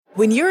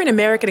When you're an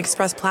American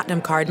Express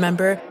Platinum card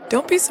member,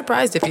 don't be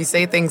surprised if you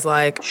say things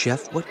like,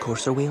 "Chef, what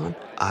course are we on?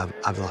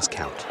 I've lost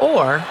count."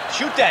 Or,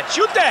 Shoot that!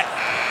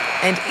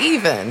 and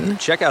even,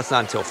 Checkout's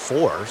not until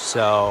 4,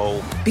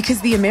 so...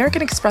 because the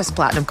American Express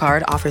Platinum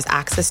Card offers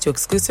access to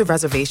exclusive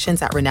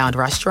reservations at renowned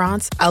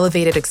restaurants,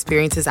 elevated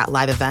experiences at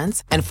live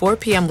events, and 4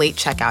 p.m. late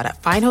checkout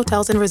at fine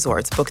hotels and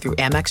resorts booked through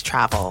Amex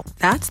Travel.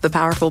 That's the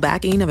powerful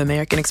backing of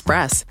American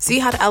Express. See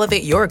how to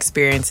elevate your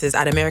experiences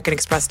at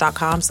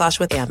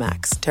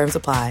americanexpress.com/withAmex. Terms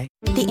apply.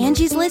 The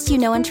Angie's List you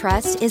know and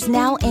trust is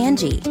now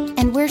Angie,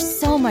 and we're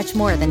so much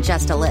more than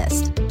just a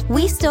list.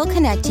 We still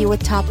connect you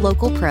with top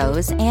local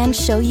pros and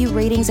show you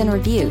ratings and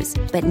reviews,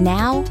 but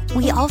now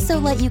we also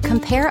let you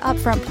compare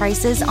upfront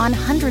prices on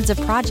hundreds of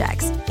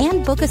projects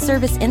and book a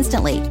service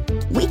instantly.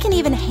 We can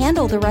even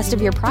handle the rest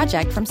of your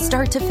project from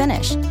start to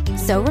finish.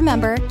 So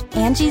remember,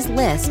 Angie's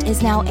List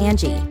is now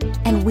Angie,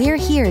 and we're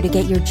here to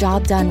get your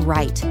job done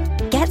right.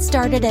 Get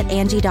started at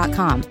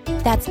Angie.com.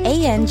 That's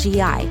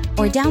ANGI,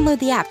 or download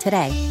the app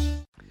today.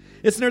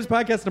 It's Nerds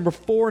Podcast number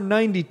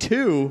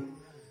 492.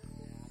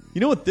 You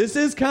know what this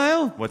is,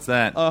 Kyle? What's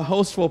that? A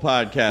hostful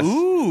podcast.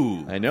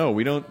 Ooh. I know.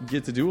 We don't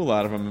get to do a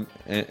lot of them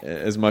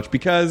as much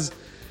because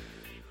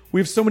we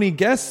have so many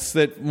guests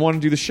that want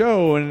to do the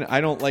show, and I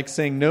don't like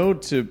saying no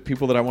to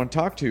people that I want to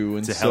talk to.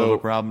 And it's a hell of a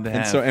problem to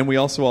have. And we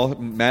also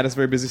Matt has a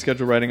very busy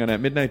schedule writing on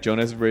At Midnight.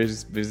 Jonah has a very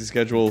busy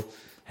schedule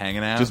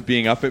hanging out, just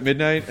being up at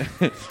midnight.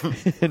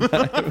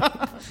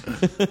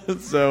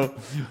 So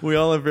we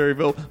all have very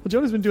well.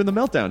 Jonah's been doing the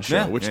Meltdown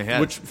show, which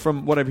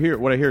from what I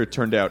hear, it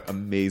turned out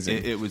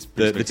amazing. It was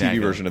the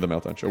TV version of the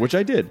Meltdown show, which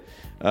I did,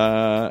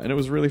 and it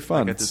was really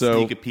fun. I got to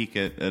sneak a peek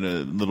at a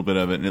little bit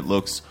of it, and it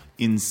looks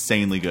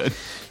insanely good.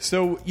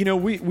 So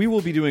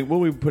we'll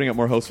be putting up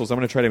more hostfuls. I'm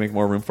going to try to make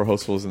more room for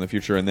hostfuls in the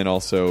future, and then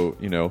also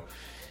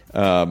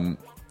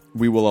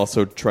we will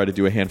also try to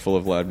do a handful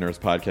of Live Nerds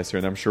podcasts here,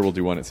 and I'm sure we'll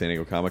do one at San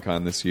Diego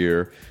Comic-Con this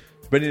year.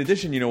 But in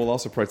addition, we'll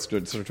also probably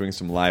start doing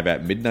some live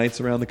at midnights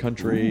around the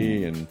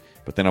country,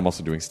 but then I'm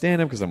also doing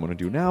stand-up because I'm going to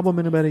do an album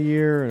in about a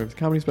year, and a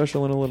comedy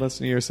special in a little less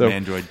than a year. So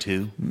Mandroid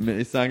 2.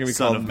 It's not going to be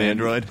Son called of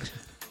Mandroid.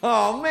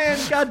 Oh, man,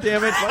 God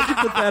damn it. Why'd you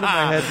put that in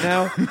my head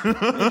now?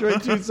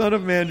 Mandroid 2, Son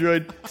of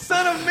Mandroid.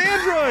 Son of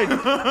Mandroid!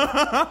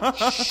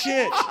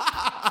 Shit.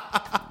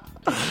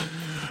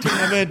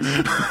 Damn it.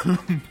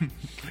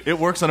 It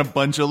works on a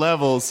bunch of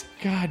levels.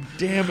 God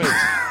damn it.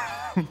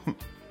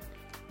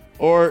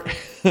 Or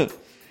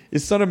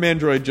is Son of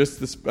Mandroid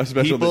just a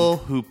special... People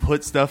who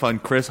put stuff on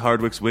Chris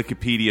Hardwick's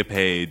Wikipedia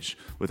page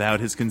without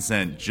his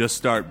consent just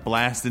start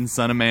blasting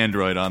Son of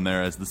Mandroid on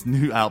there as this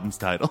new album's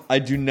title. I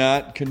do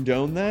not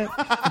condone that.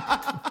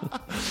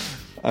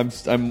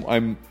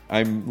 I'm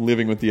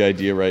living with the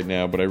idea right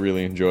now, but I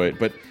really enjoy it.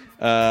 But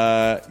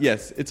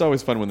yes, it's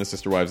always fun when the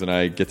Sister Wives and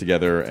I get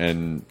together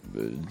and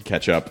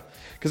catch up.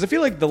 Because I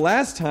feel like the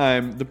last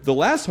time, the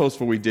last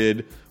hostful we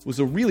did was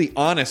a really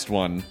honest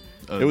one.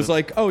 It was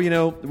like, we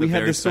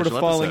had this sort of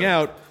falling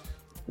out.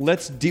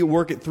 Let's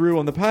work it through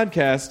on the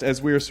podcast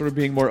as we are sort of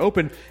being more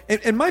open.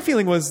 And my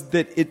feeling was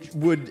that it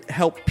would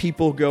help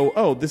people go,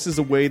 oh, this is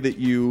a way that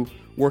you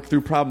work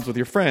through problems with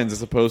your friends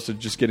as opposed to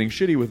just getting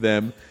shitty with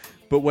them.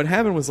 But what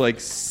happened was like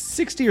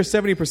 60 or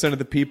 70% of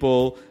the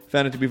people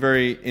found it to be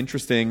very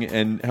interesting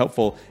and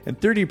helpful. And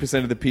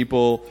 30% of the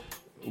people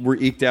were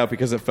eked out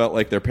because it felt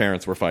like their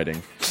parents were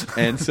fighting.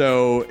 And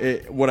so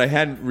what I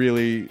hadn't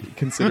really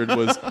considered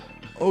was,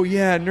 oh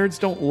yeah, nerds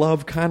don't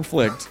love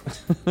conflict.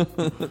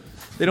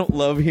 They don't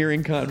love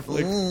hearing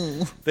conflict.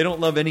 They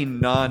don't love any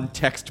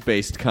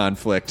non-text-based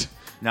conflict.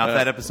 Now, if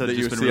that episode had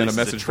just been released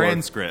as a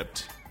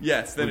transcript,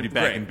 yes, then we'd be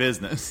back in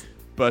business.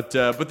 But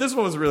this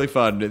one was really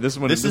fun. This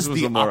is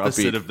the more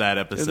opposite upbeat. of that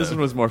episode. This one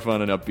was more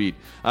fun and upbeat.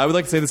 I would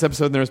like to say this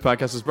episode of the Nerds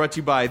Podcast was brought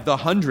to you by The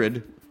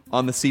 100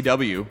 on the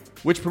CW,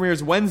 which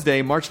premieres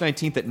Wednesday, March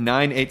 19th at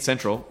 9/8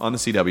 Central on the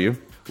CW,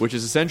 which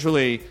is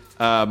essentially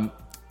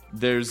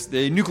there's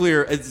a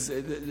nuclear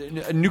issue.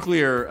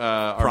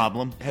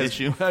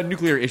 A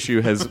nuclear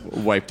issue has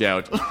wiped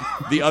out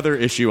the other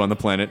issue on the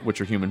planet,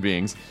 which are human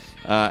beings.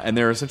 And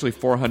there are essentially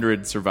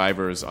 400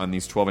 survivors on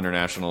these 12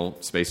 international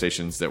space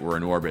stations that were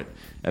in orbit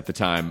at the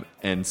time.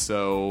 And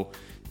so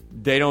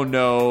they don't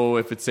know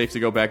if it's safe to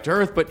go back to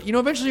Earth, but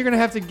eventually you're going to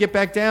have to get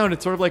back down.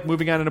 It's sort of like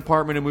moving out of an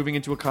apartment and moving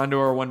into a condo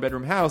or a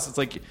one-bedroom house. It's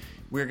like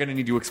we're going to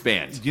need to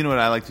expand. You know what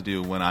I like to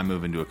do when I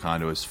move into a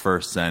condo is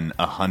first send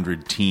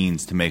 100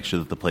 teens to make sure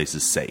that the place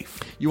is safe.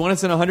 You want to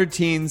send 100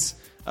 teens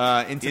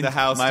into the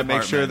house to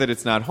make sure that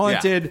it's not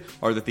haunted,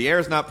 or that the air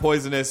is not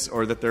poisonous,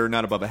 or that they're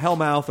not above a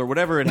hellmouth, or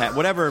whatever.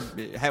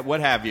 What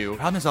have you? The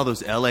problem is all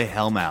those LA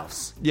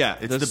hellmouths. Yeah,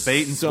 it's the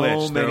bait and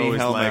switch. So many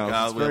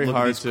hellmouths. It's very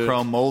hard to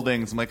chrome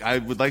moldings. I'm like, I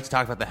would like to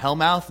talk about the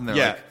hellmouth, and they're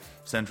like,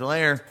 Central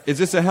Air. Is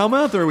this a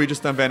hellmouth, or are we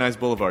just on Van Nuys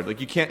Boulevard?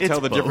 Like, you can't tell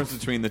the difference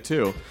between the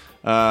two.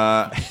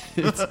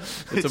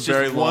 It's a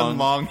very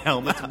long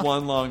hellmouth. It's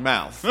one long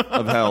mouth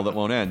of hell that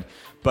won't end.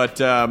 But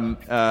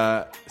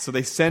so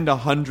they send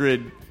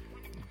 100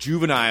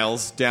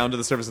 juveniles down to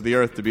the surface of the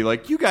Earth to be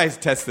like, you guys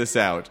test this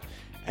out.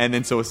 And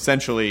then so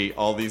essentially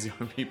all these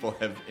young people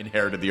have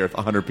inherited the Earth,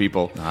 100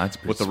 people, that's a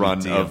pretty with the sweet run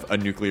deal. of a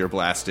nuclear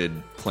blasted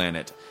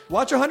planet.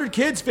 Watch 100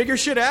 kids figure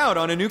shit out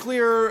on a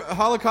nuclear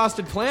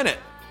holocausted planet.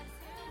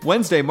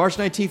 Wednesday, March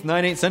 19th,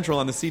 9/8 Central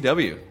on the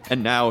CW.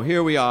 And now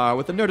here we are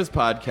with the Nerdist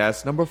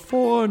Podcast number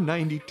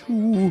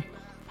 492.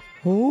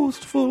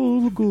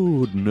 Hostful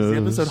goodness. The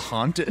episode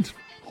Haunted.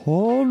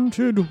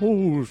 Haunted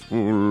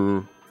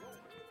hostful.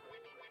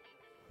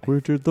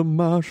 We did the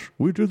mash.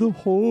 We did the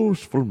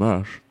hostful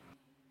mash.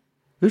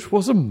 It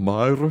was a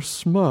Myra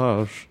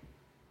smash.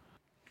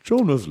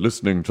 Jonah's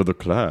listening to the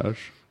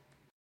Clash.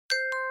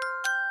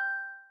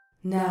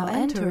 Now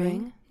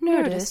entering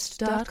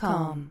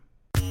Nerdist.com.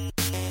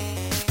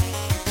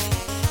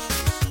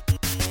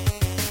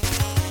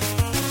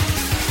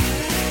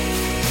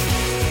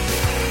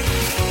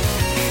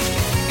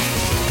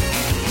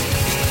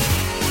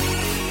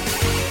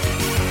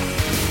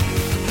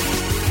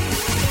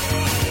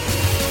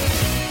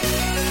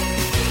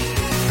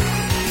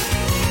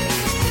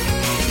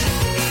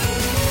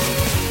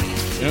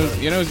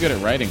 You know who's good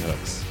at writing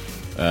hooks?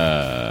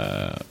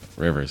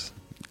 Rivers.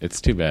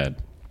 It's too bad.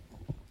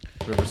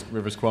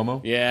 Rivers Cuomo?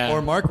 Yeah.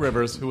 Or Mark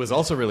Rivers, who is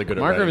also really good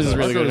at Mark writing. Rivers is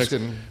really good at just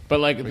hooks. kidding. But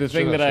like the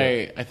thing sure that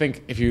that's I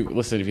think if you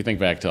think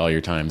back to all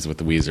your times with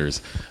the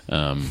Weezers,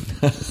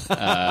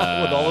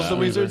 With all of the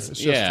Weezers? It's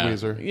just yeah,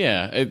 Weezer.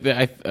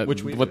 yeah.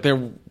 Which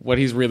Weezer? What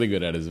he's really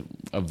good at is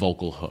a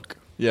vocal hook.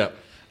 Yeah.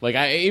 Like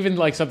I even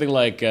like something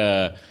like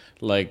Island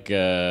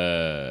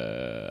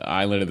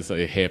of the Sun,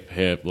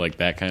 hip, like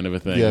that kind of a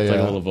thing. Yeah, it's yeah.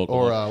 like a little vocal.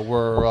 Or hook.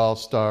 We're All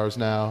Stars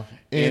Now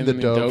in the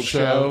Dope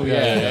Show.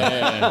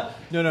 Yeah.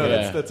 No,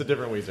 Yeah. that's a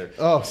different Weezer.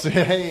 Oh, so,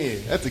 hey,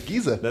 that's a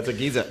Giza. That's a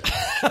Giza.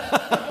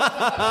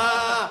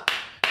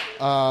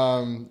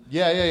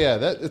 Yeah.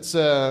 That it's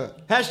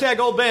Hashtag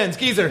old bands,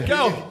 Geezer,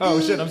 go! Oh,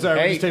 shit, I'm sorry,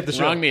 we Hey, just taped the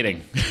show. wrong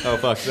meeting. Oh,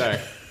 fuck, sorry.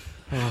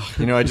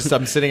 You know, I'm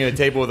sitting at a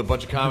table with a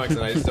bunch of comics,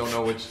 and I just don't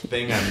know which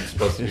thing I'm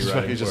supposed to be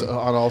writing he's just for.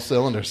 on all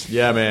cylinders.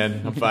 Yeah,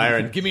 man, I'm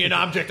firing. Give me an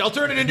object, I'll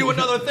turn it into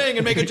another thing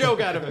and make a joke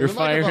out of it. You're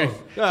firing.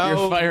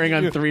 You're firing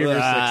on 3 of your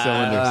 6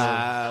 cylinders.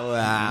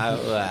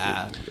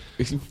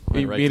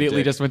 He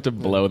immediately just went to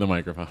blow the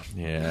microphone.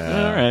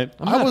 Yeah. All right.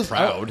 I was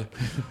proud.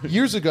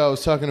 Years ago, I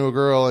was talking to a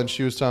girl, and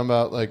she was talking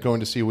about like going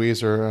to see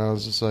Weezer, and I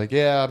was just like,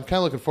 "Yeah, I'm kind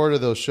of looking forward to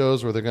those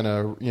shows where they're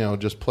gonna,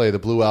 just play the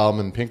Blue Album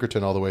and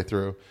Pinkerton all the way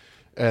through."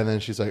 And then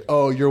she's like,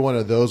 "Oh, you're one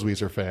of those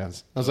Weezer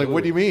fans." I was like,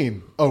 "What do you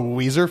mean, a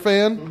Weezer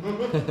fan?"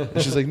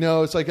 And she's like,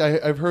 "No, it's like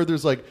I've heard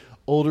there's like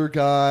older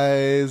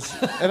guys,"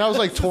 and I was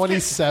like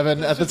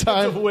 27 at the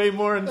time. Way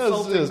more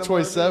insulting. I was than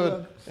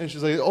 27. And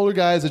she's like, older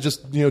guys that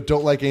just,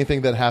 don't like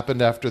anything that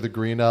happened after the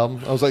Green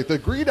Album. I was like, the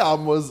Green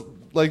Album was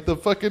like the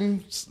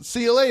fucking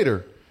see you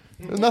later.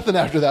 There's nothing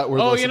after that we're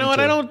Oh, listening you know what?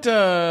 to. I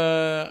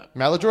don't.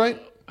 Maladroit?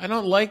 I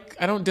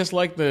don't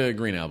dislike the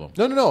Green Album.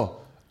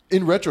 No.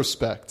 In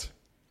retrospect.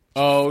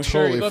 Oh,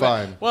 sure. Totally you go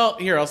back. fine. Well,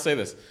 here I'll say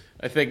this.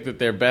 I think that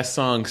their best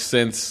song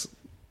since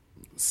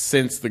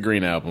the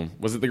Green Album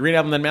was it the Green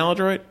Album then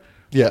Maladroit?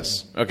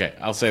 Yes. Okay,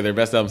 I'll say their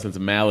best album since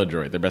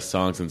Maladroit. Their best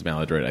song since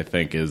Maladroit, I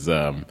think, is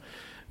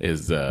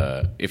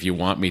 "If You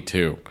Want Me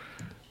To,"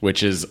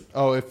 which is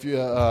Oh, if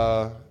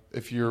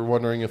you're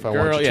wondering if I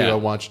Girl, want you to, yeah. I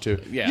want you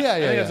to. yeah. Yeah. I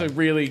think that's a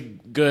really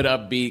good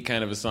upbeat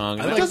kind of a song.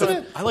 I like Doesn't the,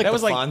 it? I like that the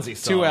was like Fonzie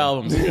song. 2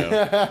 albums ago.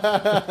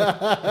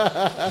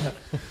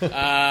 But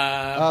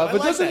I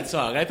like doesn't- that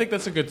song. I think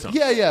that's a good song.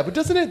 Yeah, but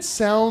doesn't it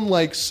sound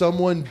like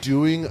someone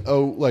doing a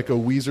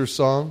Weezer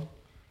song?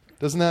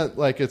 Doesn't that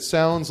it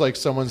sounds like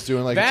someone's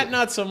doing like That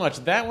not so much.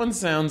 That one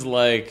sounds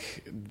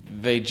like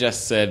they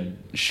just said,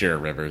 "Sure,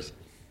 Rivers."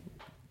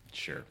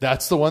 Sure.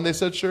 That's the one they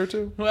said sure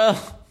to?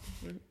 Well,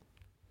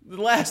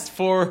 the last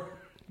 4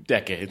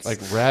 decades. Like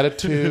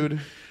Ratitude.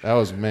 That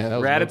was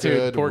Ratitude,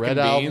 good. Pork Red and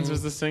Album. Beans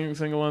was the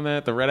single on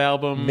that. The Red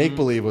Album. Make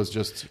Believe was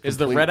just Is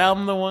the complete- Red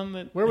Album the one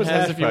that Where was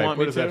has Hash If You Pipe? Want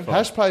Where Me does that To? fall?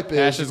 Hash Pipe is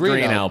Hash the is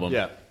Green Album. Album.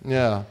 Yeah.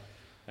 Yeah.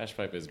 Hash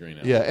Pipe is Green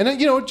Album. Yeah,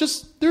 and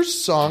just there's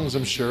songs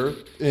I'm sure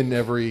in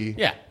every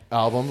Yeah.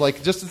 album.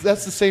 Like just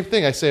that's the same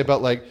thing I say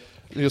about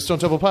Stone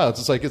Temple Pilots.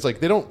 It's like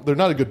they're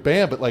not a good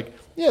band, but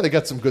they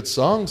got some good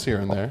songs here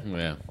and there.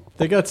 Yeah.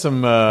 They got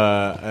some.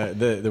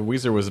 The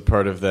Weezer was a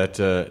part of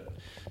that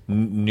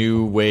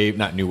new wave,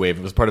 not new wave.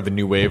 It was part of the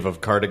new wave of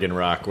cardigan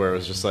rock, where it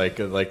was just like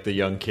the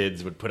young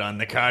kids would put on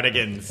the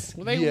cardigans,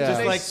 Well, they, Yeah.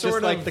 they just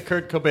sort like of, the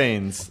Kurt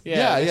Cobains.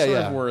 Yeah, they yeah, sort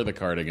yeah. of were the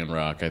Cardigan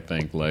Rock, I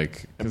think.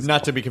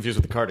 Not to be confused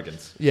with the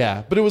Cardigans.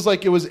 Yeah, but it was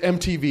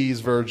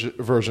MTV's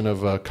version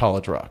of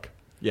college rock.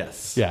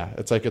 Yes. Yeah,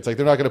 it's like they're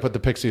not going to put the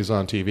Pixies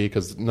on TV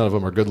because none of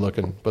them are good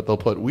looking, but they'll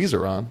put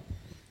Weezer on.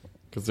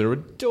 Because they're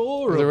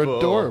adorable. They're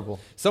adorable.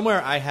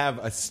 Somewhere I have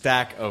a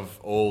stack of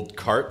old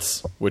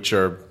carts, which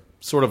are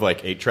sort of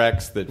like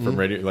 8-tracks that from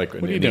radio, like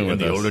What are you doing with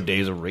the those? older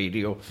days of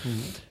radio.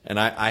 And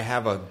I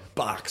have a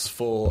box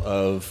full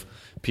of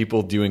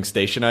people doing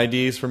station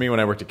IDs for me when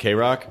I worked at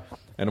K-Rock.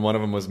 And one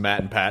of them was Matt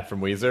and Pat from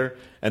Weezer.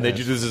 And they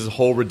do this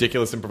whole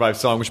ridiculous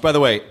improvised song, which, by the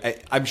way,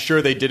 I'm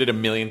sure they did it a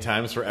million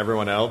times for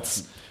everyone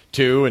else.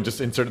 too, and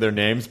just inserted their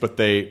names, but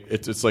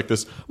it's like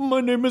this.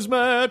 My name is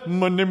Matt.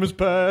 My name is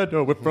Pat.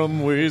 Oh, we're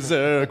from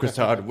Weezer. Chris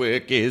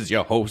Hardwick is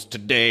your host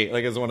today.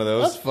 Like it's one of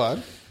those. That's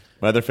fun.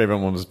 My other favorite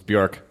one was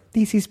Bjork.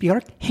 This is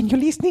Björk, and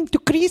you're listening to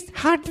Chris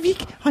Hardwick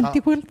on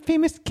the world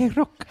famous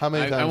K-Rock. How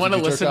many times I want to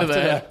did you listen jerk to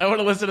off that. I want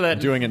to listen to that.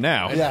 Doing it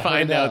now. And Yeah,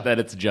 find right now. out that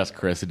it's just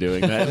Chris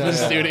doing that in the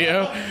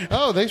studio.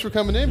 Oh, thanks for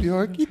coming in,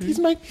 Bjork. It is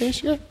my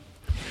pleasure.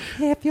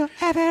 Have you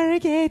ever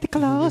get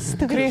close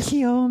to a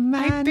human?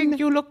 I think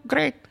you look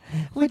great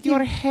with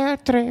your hair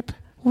drape.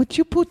 Would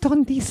you put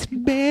on this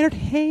bear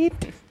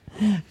hat?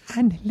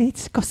 And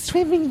let's go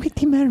swimming with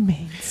the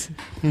mermaids.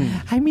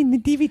 I'm in the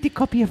DVD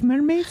copy of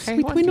Mermaids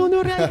with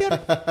Winona Ryder.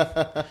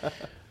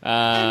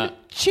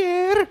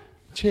 Chair.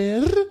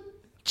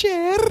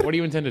 What do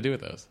you intend to do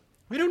with those?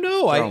 I don't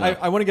know.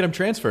 I want to get them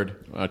transferred.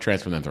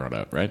 Transfer them, throw it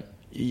out, right?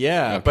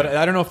 Yeah, but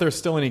I don't know if they're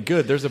still any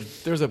good. There's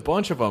a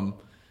bunch of them.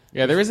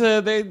 Yeah, there's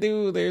a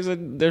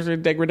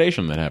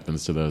degradation that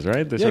happens to those,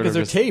 right? Because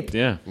they're taped.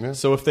 Yeah.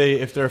 So if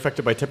they're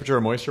affected by temperature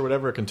or moisture or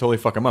whatever, it can totally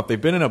fuck them up.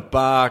 They've been in a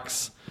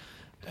box.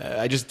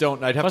 I just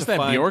don't. I'd have Plus to that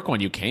find. Bjork one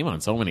you came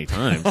on so many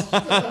times.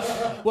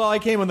 Well, I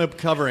came on the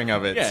covering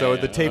of it, Yeah, so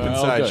yeah. the tape Oh,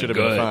 inside good, should have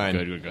been good, fine.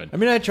 good. I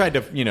mean, I tried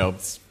to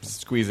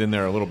squeeze in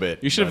there a little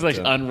bit. You should have but,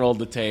 unrolled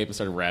the tape and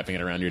started wrapping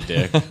it around your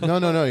dick.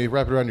 No. You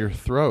wrap it around your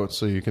throat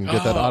so you can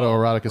get that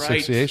autoerotic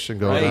asphyxiation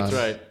going on.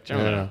 Right.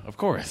 Jonah, of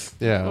course.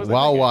 Yeah, What was I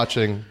while thinking?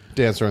 watching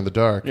Dancer in the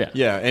Dark. Yeah.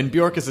 Yeah, and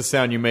Bjork is the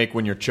sound you make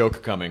when you're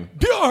choke coming.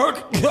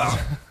 Bjork. Hey,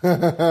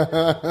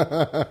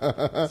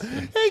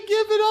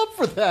 give it up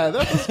for that.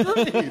 That was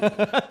great.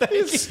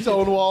 You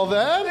stonewall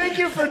that.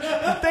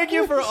 Thank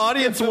you for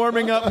audience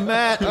warming up,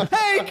 Matt.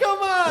 Hey, come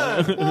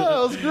on. That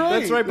was great.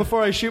 That's right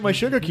before I shoot my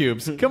sugar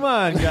cubes. Come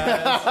on,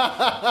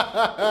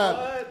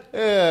 guys.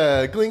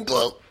 Yeah, Gling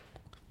Glow.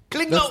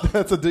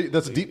 That's a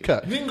deep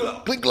cut. Gling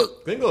Glow. Gling Glow.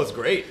 Gling Glow is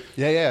great.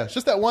 Yeah. It's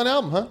just that one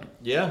album, huh?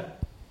 Yeah.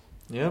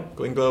 Yeah.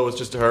 Gling Glow was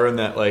just her and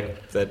that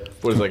a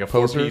Poser?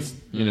 4-piece,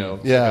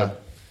 Yeah.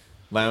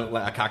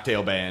 a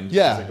cocktail band.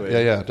 Yeah. basically.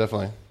 Yeah,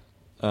 definitely.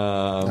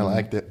 I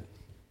liked it.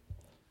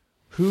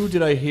 Who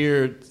did I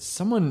hear?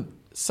 Someone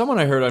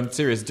I heard on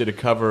Sirius did a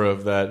cover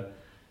of that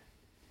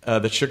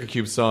the Sugar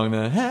Cube song.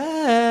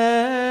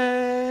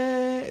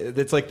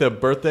 It's like the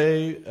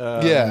birthday.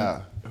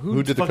 Yeah.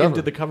 Who did the fucking cover?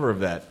 did the cover of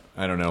that?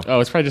 I don't know. Oh,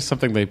 it's probably just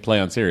something they play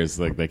on Sirius.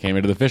 Like they came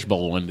into the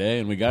fishbowl one day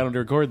and we got them to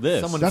record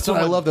this. That's what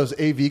I love, those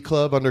AV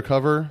Club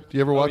Undercover. Do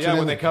you ever watch yeah, it?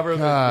 when they cover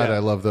God, yeah. I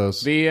love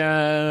those.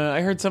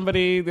 I heard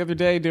somebody the other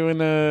day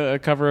doing a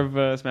cover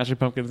of Smashing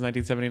Pumpkins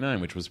 1979,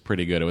 which was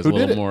pretty good. It was Who a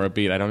little did it? more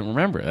upbeat. I don't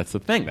remember. That's the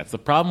thing. That's the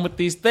problem with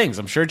these things.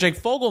 I'm sure Jake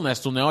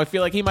Fogelnest will know. I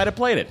feel like he might have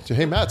played it.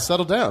 Hey, Matt,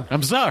 settle down.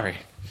 I'm sorry.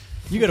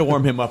 You got to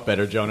warm him up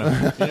better,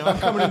 Jonah. I'm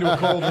coming into a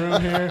cold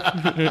room here.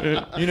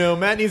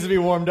 Matt needs to be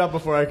warmed up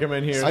before I come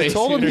in here. I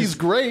told him he's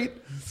great.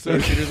 So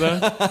shooters on?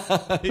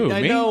 Who,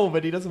 I me? know,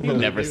 but he doesn't. He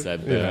believe never you.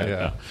 said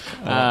that.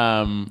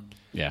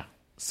 Yeah.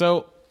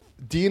 So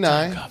D and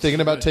I thinking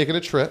about taking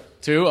a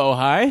trip. to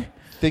Ojai.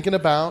 Thinking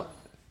about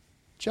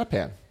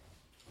Japan.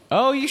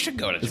 Oh, you should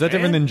go to Japan. Is that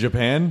different than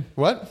Japan?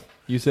 What?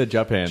 You said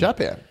Japan.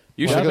 Japan.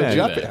 You Wanna should go to do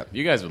Japan. that.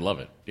 You guys would love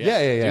it.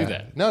 Yeah. Do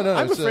that. No.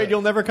 I'm it's, afraid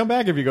you'll never come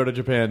back if you go to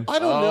Japan. I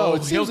don't know. Oh, It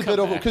he'll seems a come bit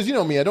over back. because you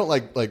know me. I don't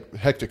like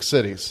hectic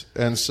cities,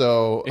 and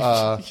so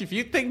If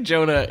you think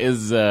Jonah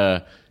is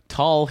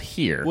tall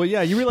here, Well,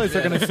 yeah, you realize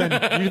they're going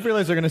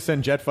to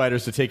send jet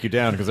fighters to take you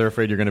down because they're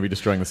afraid you're going to be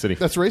destroying the city.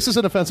 that's racist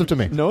and offensive to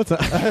me. No, it's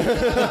not.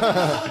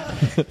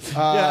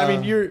 Yeah, I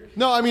mean you're.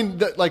 No, I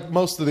mean like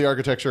most of the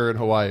architecture in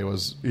Hawaii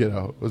was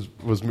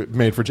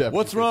made for Japan.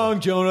 What's wrong,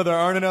 Jonah? There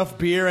aren't enough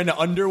beer and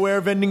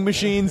underwear vending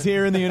machines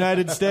here in the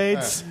United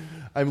States.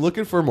 I'm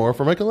looking for more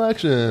for my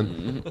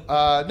collection.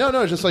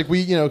 No, it's just like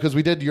we, because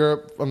we did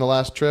Europe on the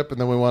last trip, and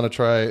then we want to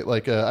try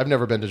I've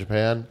never been to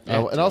Japan,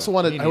 and I also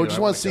Me neither. I just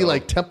want to see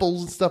like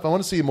temples and stuff. I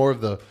want to see more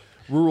of the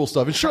rural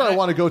stuff. And sure, I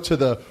want to go to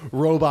the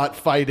robot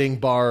fighting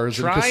bars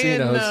and try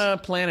casinos.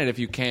 and plan it if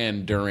you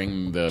can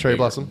during the Cherry big,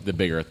 blossom? the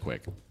big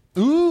earthquake.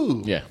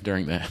 Ooh, Yeah,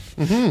 during that.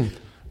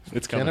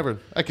 It's coming.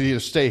 I could either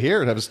stay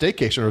here and have a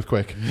staycation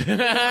earthquake.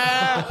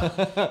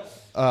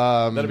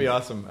 That'd be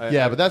awesome.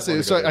 Yeah, but that's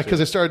it. So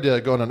because I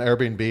started going on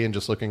Airbnb and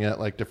just looking at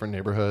like different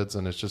neighborhoods,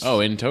 and it's just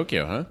In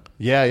Tokyo, huh?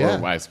 Yeah.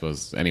 Or I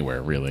suppose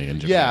anywhere really in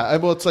Japan. Yeah,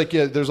 well, it's like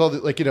there's all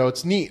the,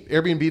 it's neat.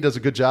 Airbnb does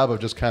a good job of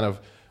just kind of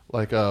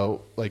like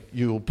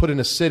you'll put in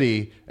a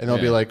city and they'll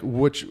be like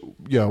which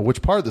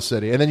part of the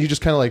city, and then you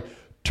just kind of like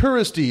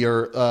touristy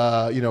or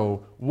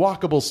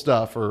walkable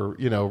stuff or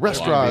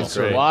restaurants.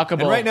 Or,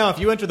 Walkable. And right now, if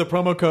you enter the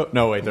promo code,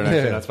 no wait, they're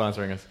actually not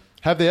sponsoring us.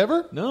 have they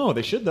ever? No,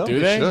 they should though. Do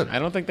they? should. I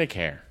don't think they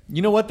care.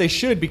 You know what? They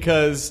should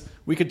because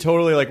we could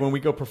totally when we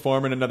go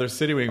perform in another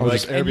city, we can be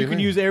just and you Airbnb? can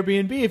use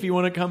Airbnb if you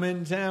want to come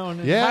in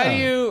town. Yeah. How do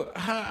you?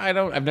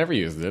 I've never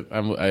used it.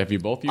 Have you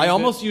both used it? I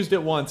almost used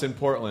it once in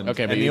Portland.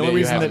 Okay, but and you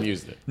haven't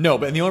used it. No,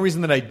 but the only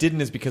reason that I didn't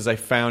is because I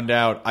found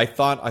out I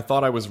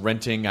thought I was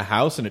renting a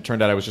house, and it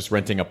turned out I was just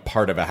renting a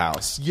part of a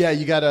house. Yeah,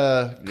 you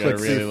gotta click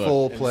really the look.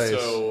 full And place.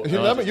 so,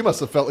 you must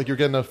have felt like you're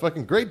getting a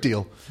fucking great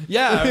deal.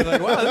 Yeah, I was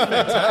like, wow, that's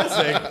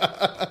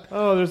fantastic.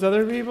 Oh, Oh, there's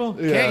other people.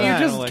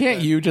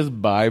 Can't you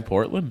just buy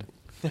Portland?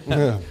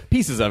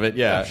 Pieces of it,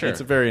 yeah. Sure.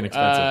 It's very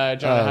inexpensive.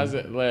 John, how's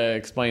it?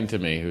 Explain to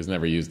me, who's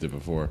never used it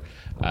before.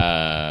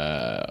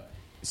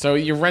 So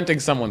you're renting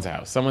someone's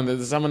house.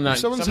 Someone's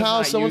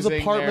house, someone's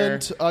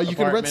apartment. You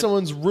can rent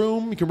someone's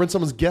room. You can rent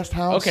someone's guest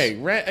house. Okay,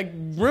 rent a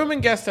room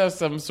and guest house.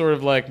 Some sort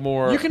of like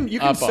more. You can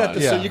set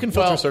the so you can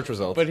filter search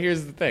results. But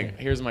here's the thing.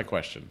 Here's my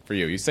question for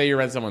you. You say you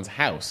rent someone's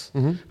house.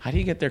 Mm-hmm. How do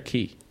you get their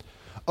key?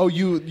 Oh,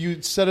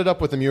 you set it up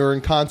with them. You're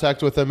in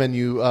contact with them, and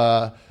you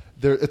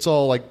it's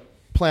all like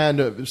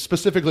planned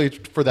specifically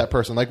for that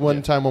person. Like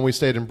one time when we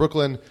stayed in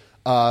Brooklyn,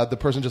 the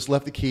person just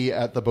left the key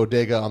at the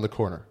bodega on the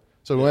corner.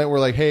 So we're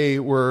like, hey,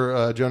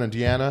 we're Jonah and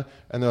Deanna.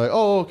 And they're like,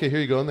 oh, okay,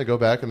 here you go. And they go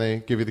back and they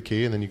give you the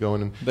key, and then you go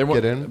in and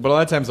get in. But a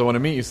lot of times they want to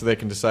meet you so they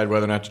can decide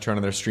whether or not to turn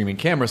on their streaming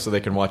camera so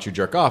they can watch you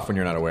jerk off when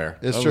you're not aware.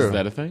 It's true. Is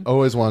that a thing?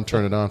 Always want to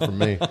turn it on from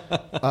me.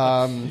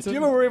 Do you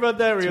ever worry about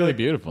that? It's really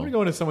beautiful. We're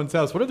going to someone's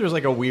house. What if there's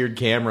like a weird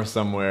camera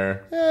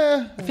somewhere?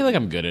 I feel like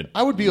I'm good at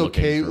I would be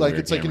looking okay. for Like,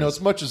 weird it's like, cameras.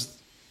 as much as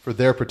for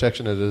their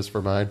protection as it is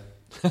for mine.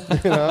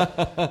 But you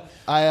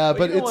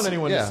don't want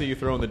anyone to see you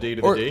throwing the D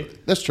to the D.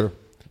 That's true.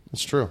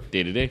 It's true.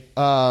 Day to day.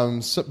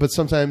 But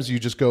sometimes you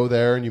just go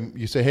there and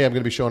you say, hey, I'm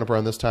going to be showing up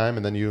around this time,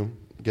 and then you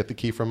get the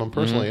key from them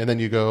personally, and then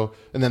you go,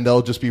 and then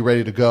they'll just be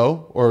ready to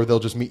go, or they'll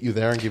just meet you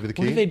there and give you the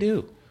key. What do they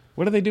do?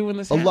 What do they do when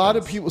this A happens? lot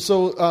of people.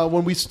 So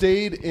when we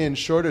stayed in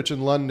Shoreditch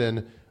in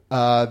London,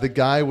 the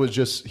guy would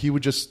just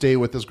stay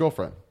with his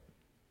girlfriend.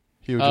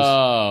 He would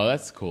just,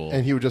 that's cool.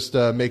 and he would just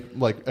make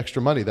like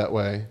extra money that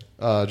way.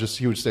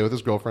 He would stay with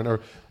his girlfriend,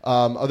 or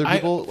other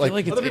people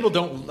Other people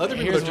don't. Other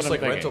people are just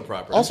like rental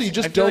properties. Also, you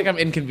just I feel don't. like I'm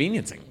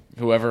inconveniencing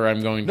whoever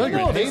I'm going to.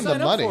 No, They paying sign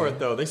the up money for it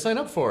though. They sign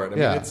up for it. I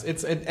Yeah. mean,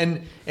 it's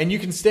and you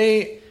can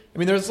stay. I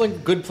mean, there's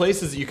like good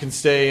places that you can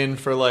stay in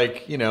for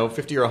like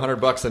 $50 or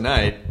 $100 a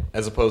night,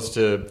 as opposed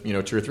to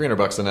 $200 or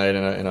 $300 a night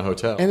in a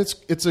hotel. And it's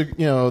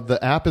the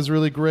app is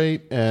really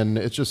great, and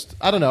it's just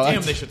I don't know.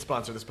 Damn, they should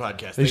sponsor this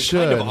podcast. They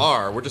kind of should.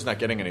 are. We're just not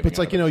getting anything. It's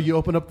like you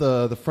open up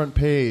the front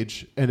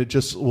page, and it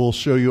just will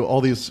show you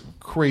all these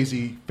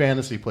crazy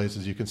fantasy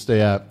places you can stay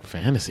at.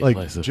 Fantasy like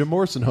places. Jim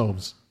Morrison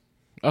homes,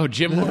 Oh,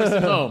 Jim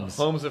Morrison Homes.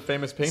 homes of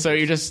famous painters. So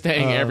you're just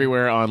staying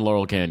everywhere on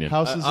Laurel Canyon.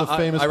 houses of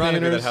famous Ironically,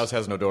 painters. that house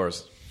has no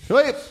doors.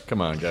 Wait,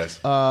 Come on, guys.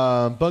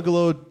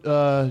 bungalow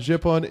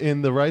Japon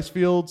in the rice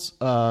fields.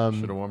 Should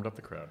have warmed up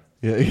the crowd.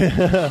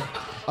 Yeah.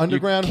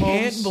 Underground you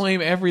can't homes.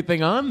 blame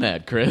everything on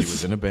that, Chris. He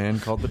was in a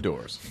band called The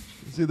Doors.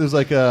 See, there's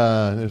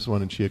there's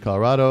one in Chia,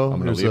 Colorado.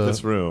 I'm going to leave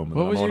this room.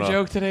 What was your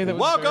joke today? That was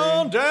Walk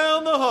on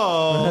down the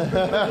hall.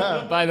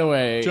 By the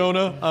way,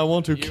 Jonah, I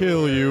want to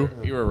kill you.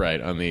 You were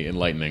right on the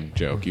enlightening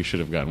joke. You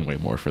should have gotten way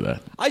more for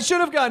that. I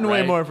should have gotten way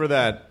Right. more for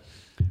that.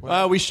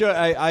 We should.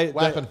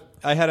 I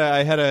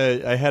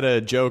had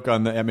a joke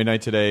on the Emmy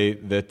night today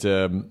that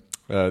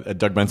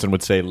Doug Benson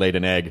would say laid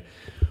an egg,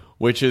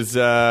 which is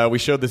we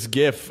showed this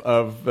GIF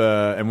of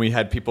and we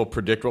had people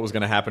predict what was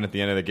going to happen at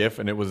the end of the GIF,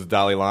 and it was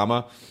Dalai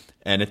Lama.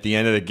 And at the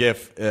end of the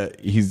GIF,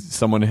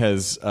 someone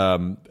has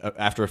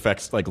After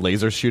Effects like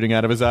lasers shooting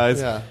out of his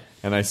eyes. Yeah.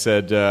 And I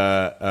said,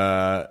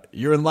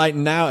 "You're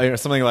enlightened now," or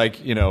something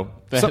like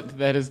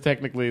That is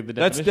technically the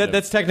definition.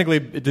 That's technically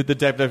the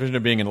definition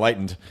of being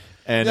enlightened,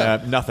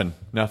 and nothing.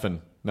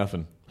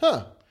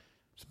 Huh.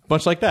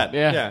 Much like that.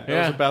 Yeah. It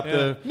was about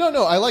the.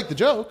 No, I like the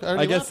joke.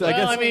 I guess.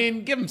 I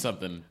mean, give him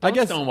something. I Don't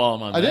guess- stonewall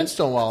him on that. I didn't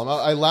stonewall him.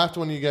 I laughed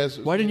when you guys.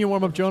 Why didn't you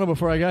warm up Jonah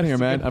before I got here,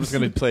 man? I'm just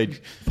going to play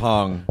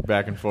Pong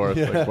back and forth.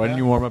 Like, why didn't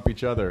you warm up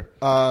each other?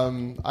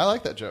 I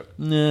like that joke.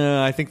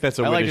 No, I think that's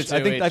a I like wit. it too. I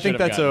It think should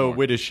that's have a gotten more.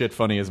 wit is shit,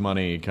 funny as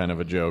money kind of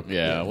a joke.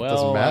 Yeah, well,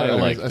 doesn't matter. I I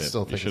liked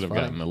still it. think You should it's have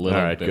funny. gotten a little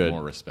All right, bit good.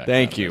 more respect.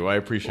 Thank out of you. it. I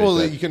appreciate Well,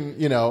 that. you can.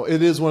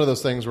 It is one of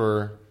those things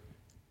where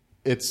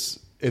it's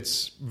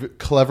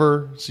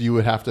clever, so you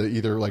would have to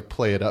either like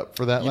play it up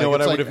for that. You know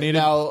what I would have needed?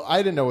 Now I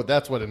didn't know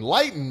that's what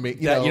enlightened me.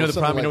 The problem. You know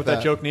something what like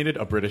that joke needed?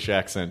 A British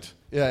accent.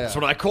 Yeah. That's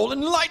what I call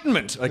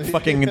enlightenment. Like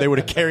fucking, they would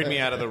have carried me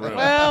out of the room.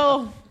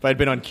 Well, If I'd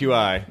been on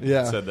QI,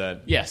 Yeah. said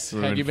that. yes. It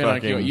would have Had you been been on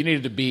fucking- Q, you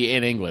needed to be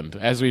in England.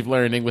 As we've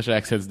learned, English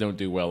accents don't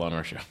do well on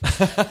our show,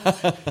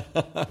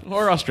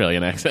 or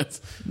Australian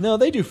accents. No,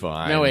 they do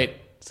fine. No, wait.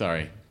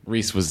 Sorry,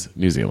 Reese was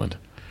New Zealand.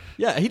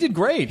 Yeah, he did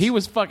great. He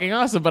was fucking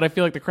awesome, but I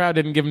feel like the crowd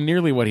didn't give him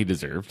nearly what he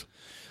deserved.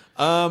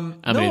 I'm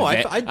no,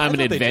 I thought an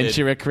they did.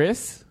 adventurer,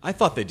 Chris. I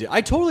thought they did.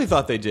 I totally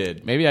thought they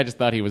did. Maybe I just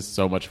thought he was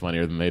so much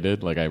funnier than they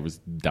did. Like I was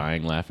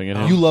dying laughing at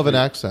him. You love an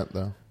accent,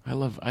 though. I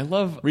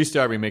love Reese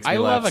Darby makes me I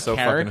laugh love a so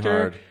fucking character,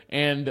 hard.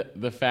 and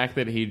the fact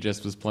that he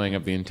just was playing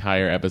up the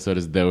entire episode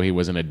as though he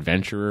was an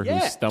adventurer Yeah.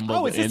 who stumbled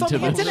Oh, is this into on the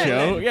the internet,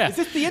 show. then? Yeah, Is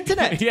this the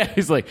internet? yeah,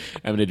 he's like,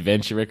 I'm an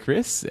adventurer,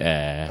 Chris,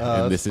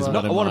 and this is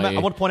fun. one of my. I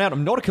want to point out,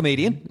 I'm not a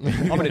comedian.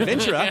 I'm an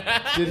adventurer.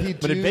 Did he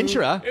do? an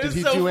adventurer. Did was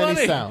he so do any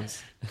funny.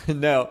 sounds?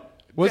 No.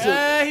 Was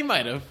it? He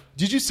might have.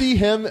 Did you see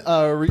him? Reese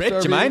Brett,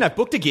 Darby, Jermaine, I've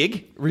booked a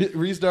gig.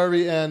 Reese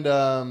Darby and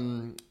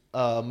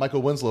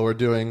Michael Winslow are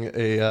doing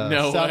a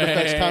No sound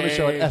effects way. comedy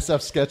show at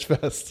SF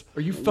Sketchfest.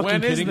 Are you fucking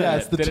When is kidding that? me?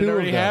 It's the Did two it of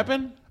already them.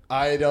 happen?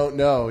 I don't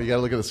know. You got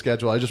to look at the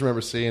schedule. I just remember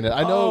seeing it.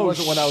 I know it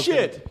wasn't when I was.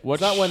 Shit!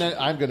 It's not when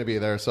I'm going to be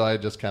there, so I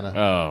just kind of.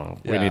 Oh,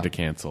 we need to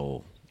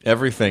cancel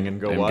everything and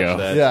go watch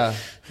that. Yeah,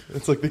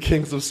 it's like the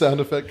Kings of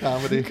Sound Effect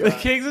Comedy. The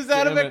Kings of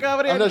Sound Effect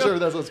Comedy. I'm not sure if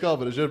that's what it's called,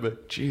 but it should be.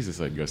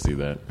 Jesus, I'd go see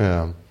that.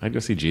 Yeah, I'd go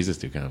see Jesus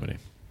do comedy.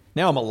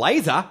 Now I'm a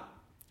laser.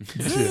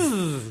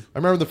 I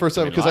remember the first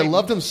time because I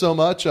loved him so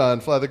much on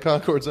Fly the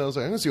Conchords, and I was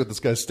like, I'm going to see what this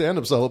guy's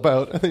stand-up's all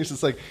about. And he's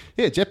just like,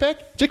 yeah, jetpack.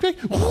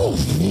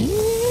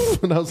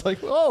 And I was like,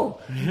 oh,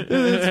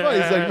 it's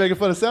funny. He's like making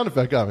fun of sound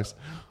effect comics.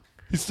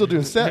 He's still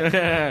doing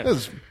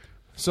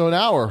so an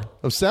hour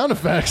of sound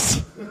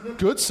effects,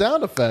 good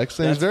sound effects,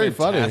 and That's he's very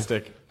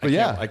fantastic. funny.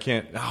 But I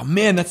can't. Oh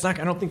man, that's not.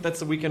 I don't think that's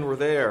the weekend we're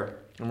there,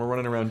 and we're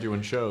running around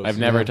doing shows. I've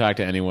never talked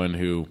to anyone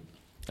who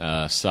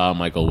saw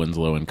Michael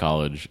Winslow in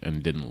college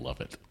and didn't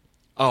love it.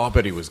 Oh, I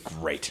bet he was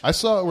great. I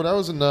saw when I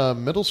was in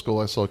middle school.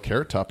 I saw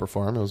Carrot Top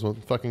perform. It was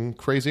fucking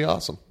crazy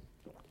awesome.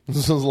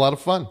 This was a lot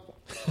of fun.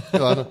 A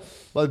lot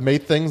of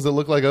made things that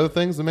look like other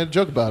things and made a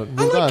joke about it.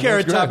 I like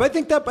Carrot Top. I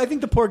think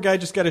the poor guy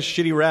just got a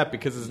shitty rap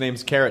because his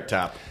name's Carrot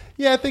Top.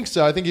 Yeah, I think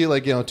so. I think he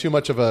too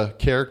much of a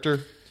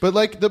character. But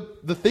like the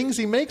things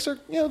he makes are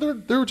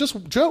they're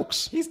just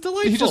jokes. He's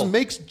delightful. He just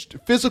makes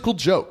physical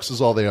jokes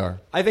is all they are.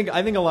 I think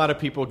a lot of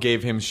people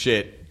gave him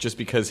shit just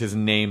because his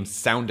name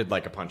sounded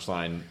like a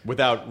punchline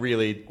without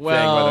really saying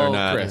whether or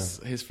not. Chris,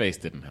 his face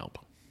didn't help.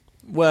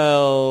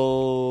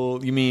 Well,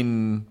 you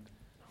mean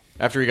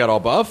after he got all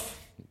buff?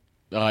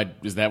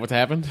 Is that what's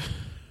happened?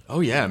 Oh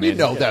yeah, man.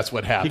 That's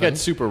what happened. He got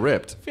super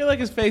ripped. I feel like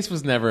his face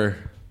was never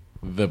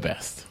the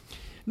best.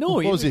 No,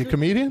 was he a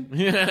comedian? What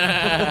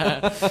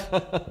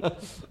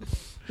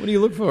do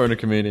you look for in a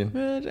comedian?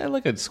 I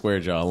look at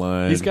square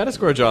jawline. He's got a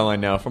square jawline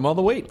now from all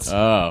the weights.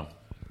 Oh.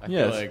 I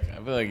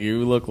feel like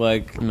you look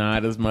like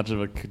not as much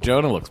of a...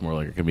 Jonah looks more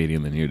like a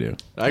comedian than you do.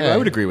 I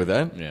would agree with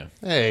that. Yeah.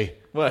 Hey.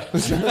 What?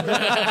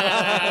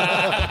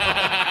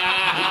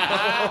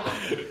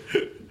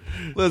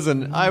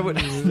 Listen,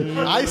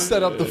 I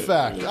set up the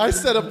fact. I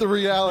set up the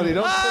reality.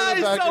 Don't turn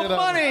it back so in.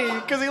 funny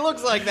because he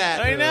looks like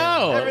that. I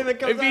know. Everything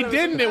comes if he out of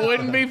didn't, it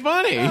wouldn't be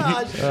funny.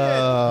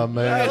 Oh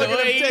man! Look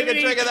at him take a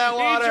drink of that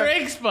water. He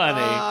drinks funny.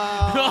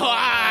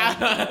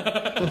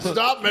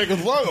 Stop making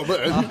fun of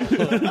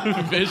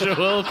it.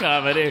 Visual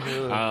comedy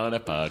on a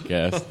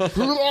podcast.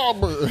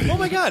 Oh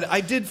my God!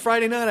 I did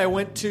Friday night. I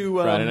went to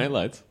Friday Night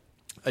Lights.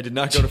 I did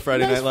not go to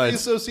Friday Night Lights.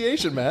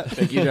 Association, Matt.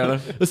 Thank you,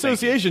 Jonah.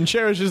 Association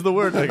cherishes the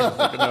word.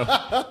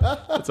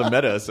 It's a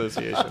meta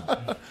association.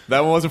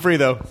 That one wasn't free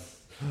though.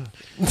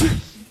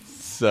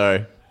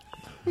 Sorry.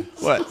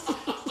 What?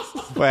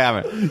 What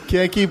happened?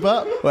 Can't keep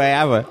up. What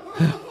happened?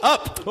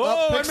 Up.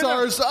 Oh,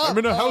 Pixar's up. I'm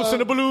in a house in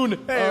a balloon.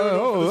 Hey,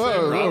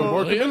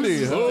 Mark and Mindy.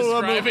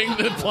 Describing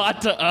the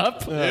plot to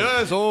Up.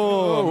 Yes.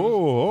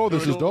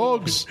 This is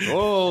dogs.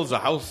 Oh, it's a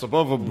house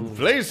above a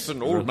place,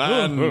 an old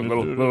man.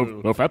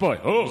 Little fat boy.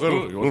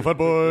 Little fat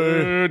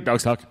boy.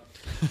 Dog's talk.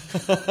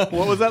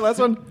 What was that last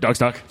one? Dog's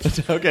talk.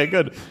 Okay,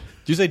 good. Did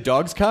you say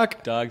dog's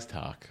cock? Dog's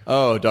talk.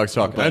 Oh, dog's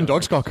talk. And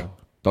dog's cock.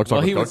 Dog's talk.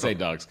 Well, he would say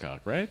dog's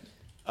cock, right?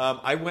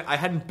 I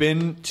hadn't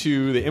been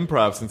to the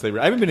Improv since I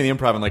haven't been to the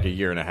Improv in like a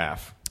year and a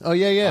half. Oh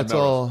yeah. It's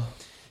all.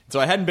 So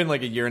I hadn't been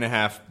like a year and a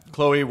half.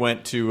 Chloe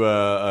went to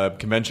a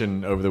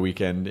convention over the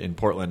weekend in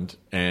Portland,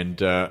 and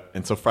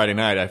so Friday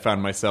night I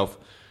found myself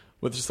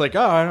with just like,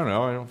 I don't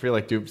know, I don't feel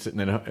like sitting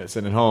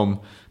at home.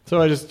 So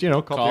I just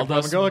called the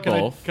Improv and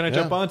go, can I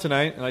jump on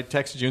tonight? And I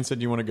texted you and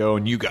said you want to go,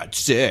 and you got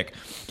sick.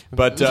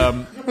 But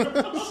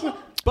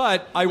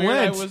but I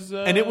went,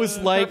 and it was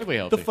like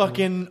the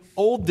fucking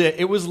old day.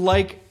 It was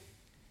like.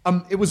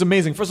 It was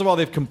amazing. First of all,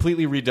 they've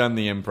completely redone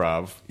the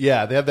Improv.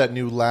 Yeah, they have that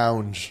new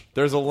lounge.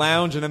 There's a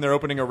lounge, and then they're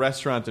opening a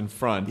restaurant in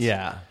front.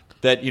 Yeah.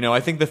 That I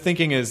think the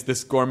thinking is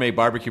this gourmet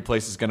barbecue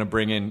place is going to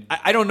bring in.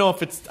 I don't know if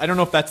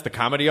that's the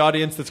comedy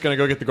audience that's going to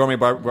go get the gourmet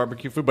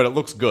barbecue food, but it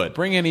looks good.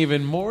 Bring in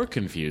even more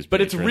confused.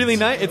 But it's really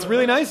nice. It's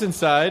really nice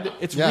inside.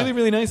 It's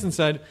really nice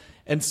inside.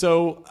 And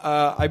so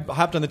I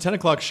hopped on the 10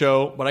 o'clock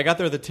show, but I got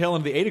there at the tail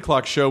end of the 8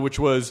 o'clock show, which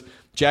was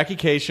Jackie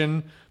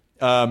Cation.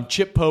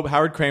 Chip Pope,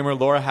 Howard Kramer,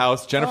 Laura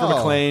House, Jennifer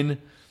McLean.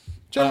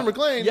 Jennifer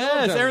McLean.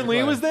 Yes, Aaron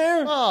Lee was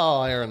there.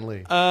 Oh, Aaron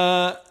Lee.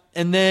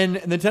 And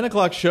then the 10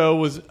 o'clock show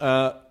was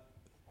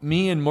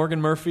me and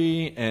Morgan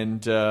Murphy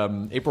and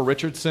April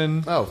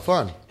Richardson. Oh,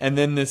 fun. And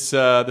then this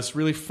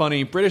really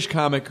funny British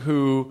comic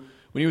who,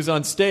 when he was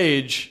on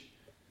stage,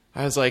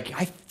 I was like,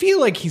 I feel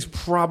like he's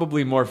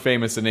probably more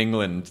famous in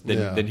England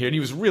than here. And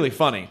he was really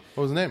funny.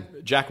 What was his name?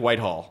 Jack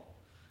Whitehall.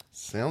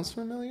 Sounds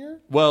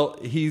familiar. Well,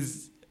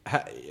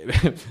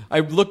 I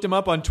looked him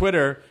up on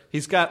Twitter.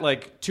 He's got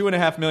like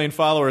 2.5 million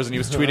followers, and he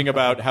was tweeting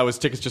about how his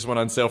tickets just went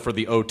on sale for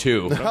the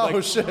O2. Oh,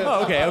 shit.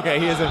 Oh, okay.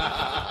 He isn't,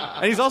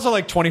 and he's also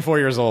like 24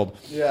 years old.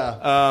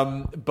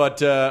 Yeah.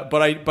 But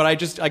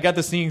I got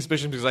the sneaking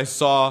suspicion because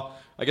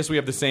I guess we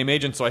have the same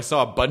agent, so I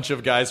saw a bunch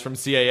of guys from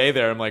CAA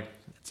there. I'm like,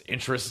 it's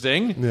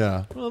interesting.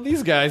 Yeah. Well,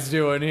 these guys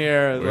doing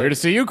here. Where to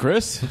see you,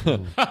 Chris?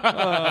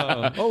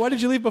 Why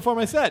did you leave before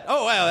my set?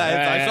 Oh, well,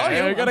 I saw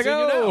you. Gotta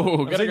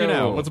go. I'm seeing you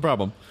now. What's the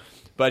problem?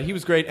 But he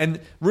was great, and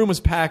room was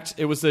packed.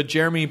 It was a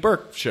Jeremy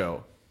Burke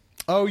show.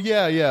 Oh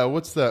yeah.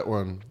 What's that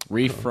one?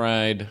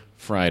 Refried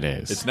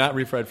Fridays. It's not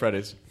Refried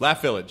Fridays.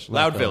 Loud Village.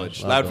 Loud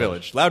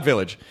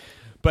Village.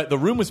 But the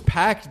room was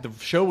packed. The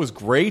show was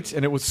great,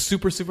 and it was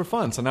super, super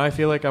fun. So now I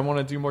feel like I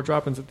want to do more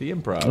drop-ins at the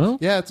Improv. Well,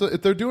 Yeah,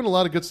 they're doing a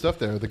lot of good stuff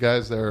there. The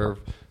guys there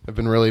have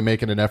been really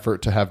making an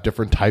effort to have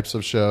different types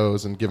of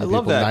shows and giving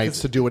people that,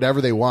 nights to do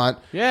whatever they want.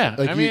 yeah.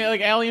 Like I mean,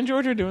 like Allie and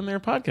George are doing their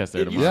podcast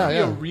there It tomorrow.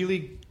 used to be a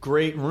really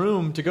great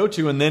room to go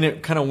to, and then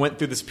it kind of went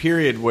through this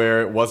period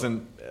where it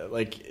wasn't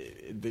like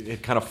it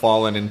had kind of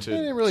fallen into I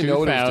didn't really know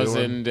what it was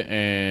doing. 2000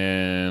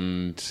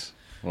 and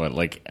what,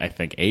 like I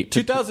think 8 to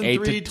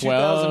 2003, 8 to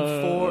 12.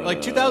 2004,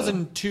 like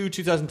 2002,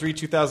 2003,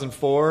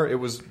 2004. It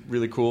was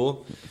really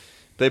cool.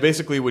 They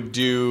basically would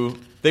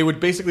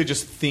basically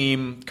just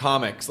theme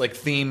comics, like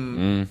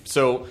theme.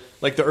 So,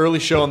 like the early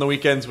show on the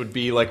weekends would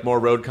be like more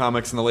road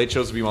comics, and the late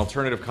shows would be more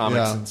alternative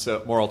comics, Yeah. and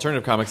so more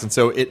alternative comics, and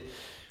so it.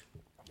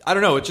 I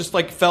don't know. It just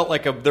like felt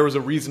like there was a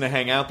reason to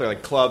hang out there,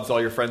 like clubs.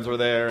 All your friends were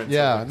there. And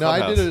Yeah, so, no, I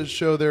Clubhouse. did a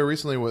show there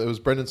recently. It was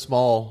Brendan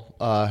Small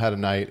had a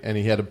night, and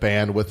he had a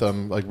band with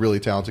him, like really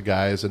talented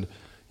guys, and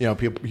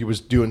he was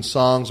doing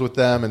songs with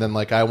them, and then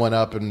like I went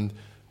up and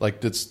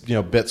like did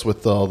bits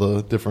with all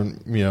the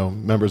different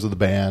members of the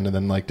band, and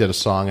then like did a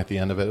song at the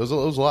end of it. It was a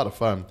lot of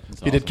fun.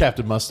 He did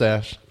Captain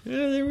Mustache.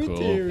 Yeah, they were Cool.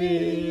 there.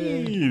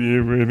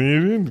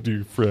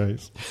 Do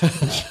fries.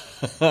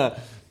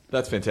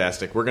 That's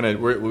fantastic.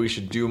 We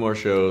should do more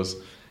shows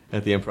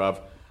at the Improv.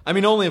 I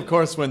mean, only of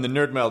course when the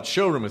Nerd Melt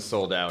showroom is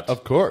sold out.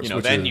 Of course,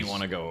 which then is- you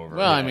want to go over.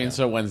 Well, I mean,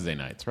 so Wednesday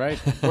nights, right?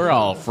 We're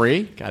all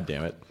free. God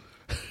damn it.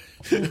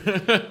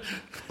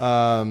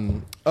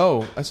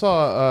 I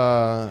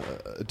saw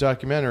a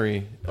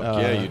documentary.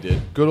 Yeah, you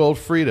did. Good old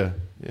Frida.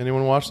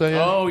 Anyone watch that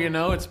yet? Oh,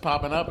 it's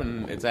popping up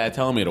and it's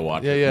telling me to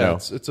watch Yeah, it. yeah. No.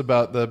 It's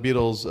about the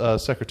Beatles'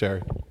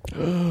 secretary.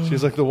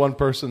 She's like the one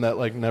person that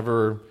like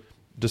never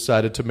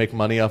decided to make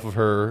money off of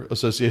her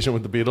association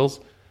with the Beatles.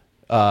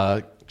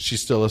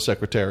 She's still a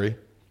secretary,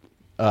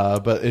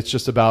 but it's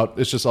just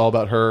all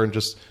about her and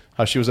just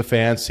how she was a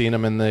fan, seeing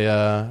him in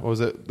the what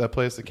was it, that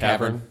place, the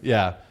Cavern?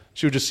 Yeah,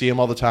 she would just see him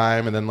all the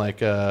time, and then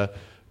the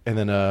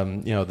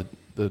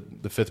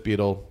fifth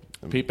Beatle,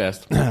 Pete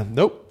Best.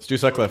 nope, Stu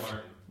Sutcliffe.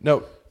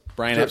 nope,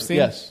 Brian Epstein?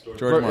 yes,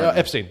 George Martin.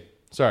 Epstein.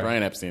 Sorry,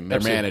 Brian Epstein, their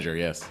manager,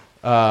 yes.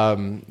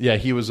 Yeah,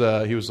 he was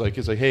like,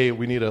 hey,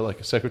 we need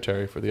a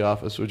secretary for the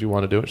office. Would you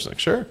want to do it? She's like,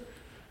 sure.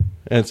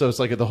 And so it's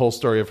like the whole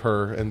story of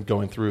her and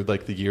going through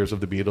like the years of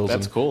the Beatles.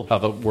 That's and cool. How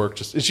the work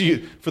just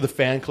for the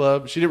fan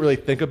club. She didn't really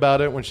think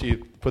about it when she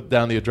put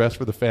down the address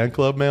for the fan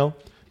club mail.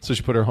 So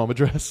she put her home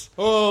address.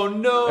 Oh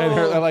no! And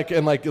her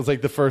it was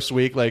like the first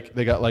week, like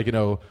they got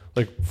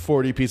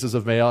 40 pieces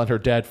of mail, and her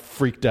dad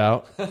freaked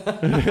out.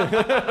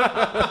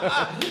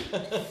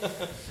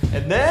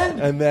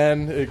 And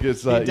then it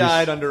gets he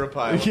died under a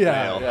pile of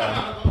mail.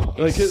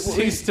 Yeah.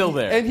 He's still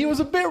there. And he was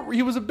a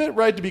bit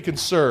right to be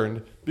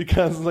concerned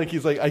because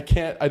he's like,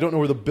 I don't know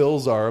where the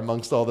bills are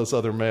amongst all this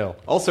other mail.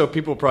 Also,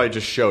 people probably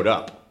just showed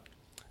up.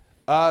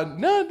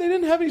 No, they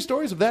didn't have any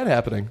stories of that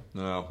happening.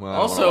 No, well, I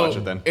Also, don't want to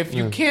watch it then. if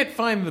you can't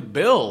find the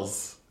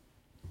bills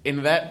in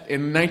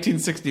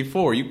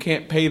 1964, you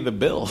can't pay the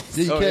bills.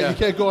 You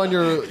can't go on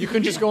your. You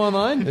couldn't just go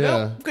online. Yeah.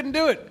 No, couldn't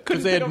do it.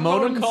 Couldn't they had pick up a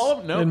phone and modems? call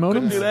them? No, They had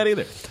couldn't modems? do that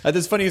either.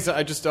 That's funny. Is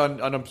I just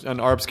on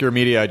our obscure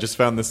media, I just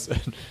found this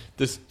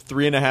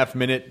 3.5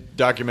 minute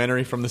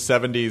documentary from the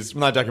 70s.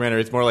 Well, not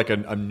documentary. It's more like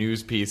a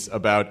news piece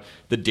about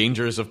the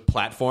dangers of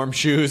platform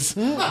shoes.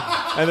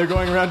 And they're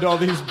going around to all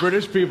these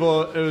British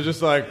people. It was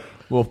just like,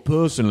 well,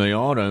 personally,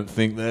 I don't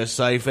think they're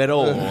safe at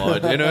all.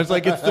 It's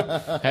like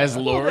Has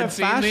Lord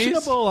seen these?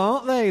 fashionable,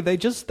 aren't they?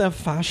 They're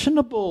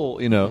fashionable.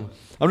 I'm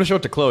gonna show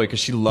it to Chloe because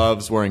she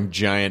loves wearing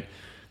giant.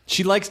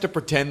 She likes to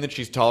pretend that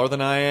she's taller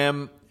than I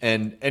am,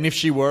 and if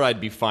she were,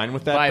 I'd be fine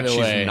with that. By but the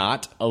she's way,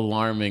 not.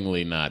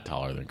 alarmingly not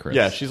taller than Chris.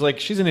 Yeah, she's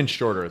an inch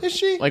shorter. Is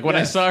she? Like when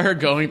I saw her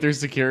going through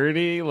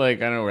security, I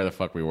don't know where the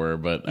fuck we were,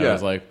 but I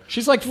was like,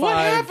 she's like 5. What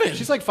happened?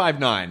 She's like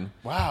 5'9".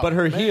 Wow, but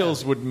her man.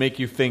 heels would make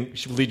you think.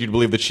 Should lead you to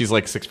believe that she's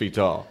like 6 feet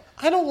tall.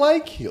 I don't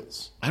like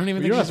heels. I don't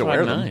even You think don't she's have to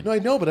wear them. 5'9". No, I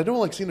know, but I don't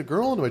like seeing a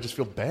girl, and do I just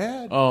feel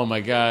bad? Oh my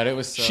god, it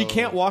was so... She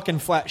can't walk in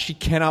flat. She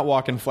cannot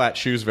walk in flat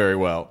shoes very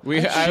well.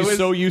 She's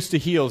so used to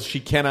heels, she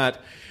cannot.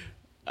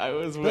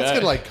 That's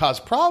gonna cause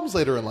problems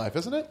later in life,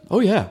 isn't it? Oh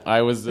yeah.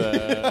 I was.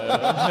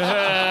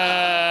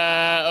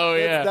 Oh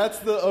yeah. That's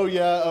the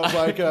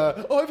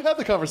of I've had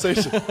the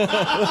conversation.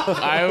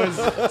 I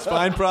was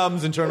spine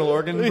problems, internal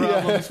organ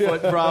problems,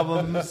 foot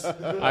problems.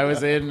 I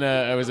was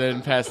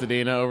in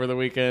Pasadena over the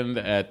weekend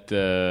at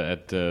the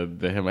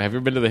have you ever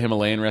been to the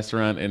Himalayan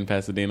restaurant in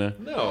Pasadena?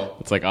 No.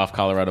 It's like off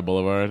Colorado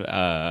Boulevard.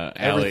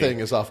 Everything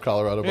is off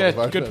Colorado Yeah,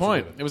 Boulevard. good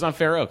point. It was on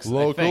Fair Oaks. I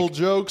Local think.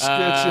 jokes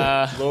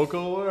get you.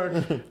 Local work.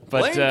 But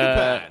Blame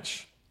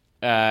Capatch.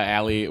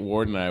 Allie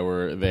Ward and I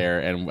were there,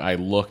 and I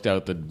looked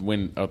out the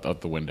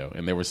window,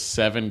 and there were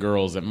 7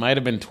 girls that might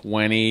have been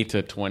 20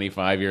 to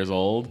 25 years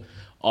old,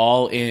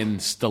 all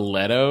in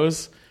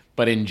stilettos,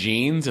 but in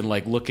jeans and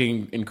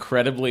looking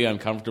incredibly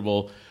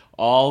uncomfortable,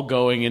 all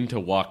going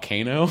into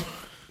Volcano.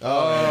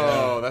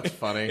 Oh, that's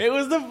funny. It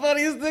was the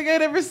funniest thing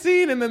I'd ever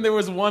seen. And then there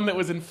was one that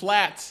was in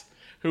flats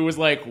who was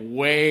like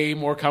way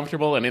more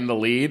comfortable and in the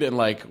lead and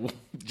like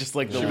just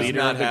like the She was leader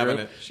not of the having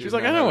group. it. She was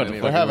like, I don't want to.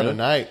 They're having a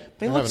night.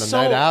 They They're look having a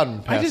so. night out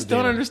in I just don't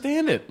Pasadena.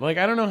 understand it. Like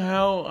I don't know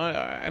how.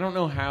 I don't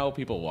know how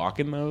people walk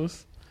in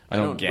those. I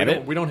don't get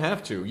it. We don't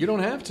have to. You don't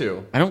have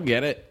to. I don't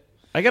get it.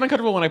 I get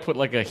uncomfortable when I put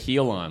like a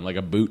heel on, like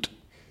a boot.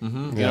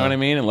 Mm-hmm. You know what I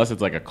mean? Unless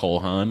it's like a Cole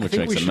Haan, which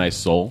makes a nice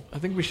sole. I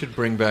think we should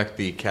bring back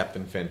the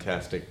Captain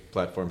Fantastic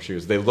platform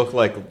shoes. They look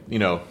like,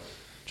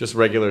 just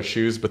regular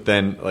shoes, but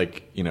then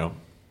like,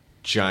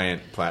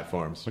 giant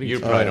platforms. You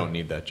probably don't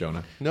need that,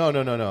 Jonah. No.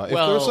 If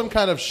Well- there's some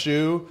kind of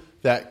shoe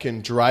that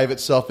can drive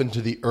itself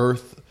into the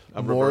earth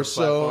A more reverse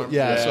so, platform?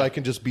 yeah, Yeah. so I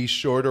can just be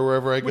shorter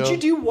wherever I go.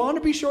 Do you want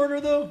to be shorter,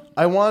 though?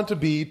 I want to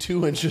be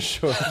 2 inches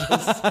short.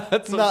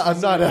 I'm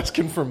not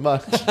asking for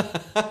much.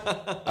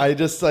 I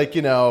just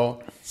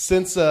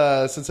since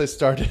I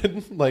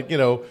started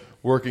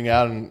working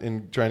out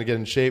and trying to get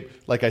in shape,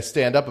 I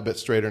stand up a bit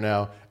straighter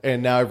now,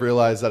 and now I've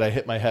realized that I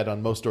hit my head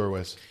on most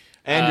doorways.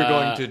 And you're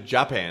going to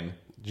Japan.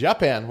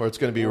 Japan, where it's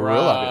going to be real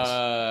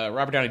obvious.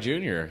 Robert Downey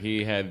Jr.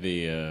 He had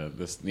the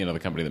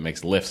company that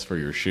makes lifts for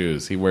your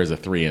shoes. He wears a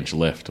 3-inch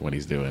lift when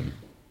he's doing.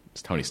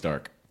 It's Tony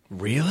Stark.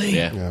 Really?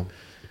 Yeah.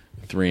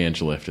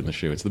 3-inch lift in the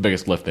shoe. It's the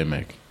biggest lift they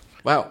make.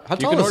 Wow. How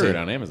You tall can is order he? it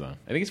on Amazon.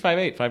 I think he's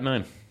 5'8",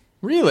 5'9".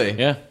 Really?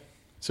 Yeah.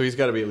 So he's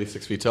got to be at least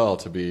 6 feet tall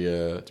to be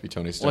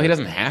Tony Stark. Well, he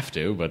doesn't have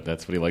to, but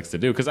that's what he likes to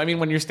do. Because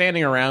when you're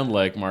standing around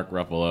like Mark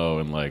Ruffalo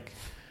and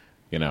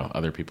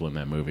other people in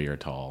that movie are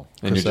tall,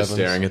 And Chris you're just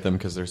Evans. staring at them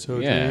because they're so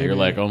you're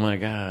like, oh my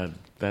god,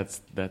 that's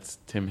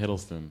Tim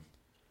Hiddleston.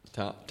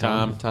 Tom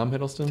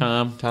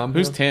Hiddleston? Tom.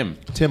 Who's Tim?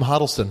 Tim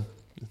Huddleston.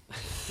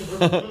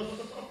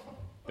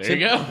 There you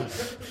go.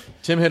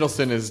 Tim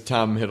Hiddleston is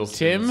Tom Hiddleston's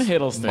Tim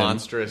Hiddleston.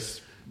 monstrous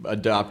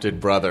adopted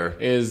brother.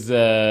 Is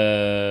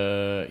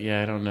I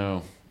don't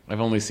know.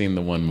 I've only seen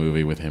the one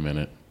movie with him in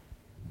it,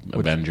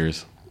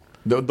 Avengers.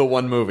 The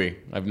one movie.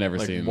 I've never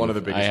Like, seen one of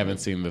the biggest I haven't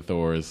movies. seen the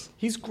Thors.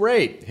 He's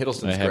great.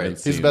 Hiddleston's I haven't great.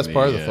 He's the seen best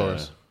part of the the,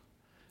 Thors.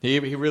 He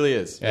really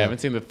is. I haven't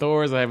seen the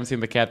Thors. I haven't seen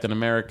the Captain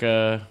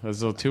America.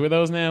 There's two of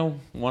those now.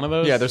 One of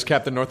those. Yeah, there's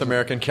Captain North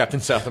America and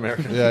Captain South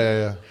America.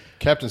 Yeah.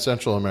 Captain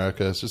Central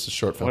America is just a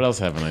short film. What else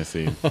haven't I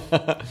seen?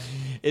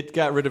 It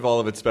got rid of all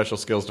of its special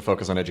skills to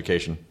focus on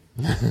education.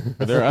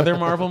 Are there other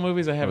Marvel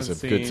movies I That haven't was a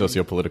seen? good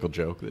socio-political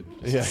joke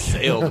that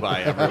sailed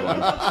by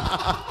everyone.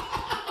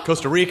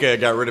 Costa Rica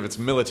got rid of its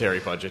military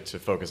budget to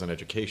focus on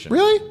education.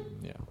 Really?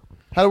 Yeah.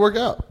 How'd it work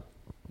out?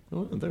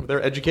 Well,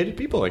 they're educated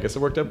people. I guess it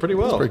worked out pretty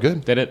well. Pretty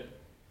good. Did it?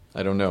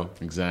 I don't know.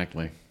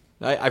 Exactly.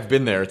 I've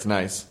been there. It's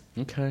nice.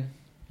 Okay.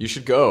 You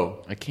should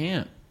go. I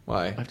can't.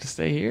 Why? I have to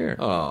stay here.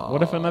 Aw.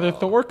 What if another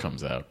Thor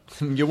comes out?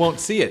 You won't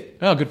see it.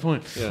 Oh, good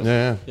point.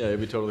 Yeah. Yeah, it'd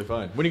be totally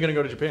fine. When are you going to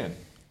go to Japan?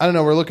 I don't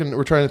know.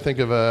 We're trying to think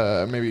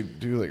of maybe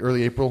do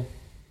early April.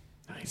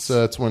 Nice.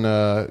 So that's when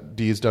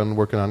Dee's done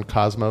working on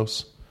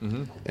Cosmos,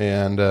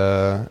 and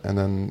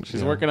then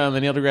She's working on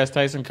the Neil deGrasse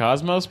Tyson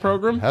Cosmos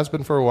program. Has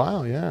been for a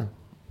while. Yeah.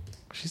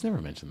 She's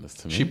never mentioned this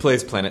to me. She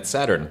plays Planet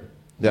Saturn.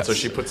 Yes. So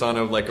she puts on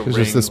a It's ring.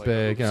 just this like a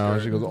big. hoop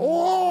skirt. She goes,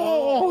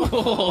 oh.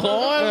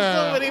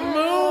 so many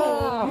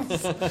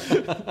moves.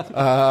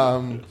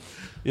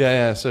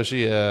 Yeah. So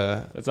she.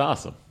 That's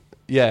awesome.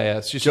 Yeah.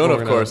 She's Jonah, of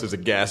working course, on- is a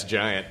gas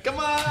giant. Come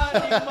on, you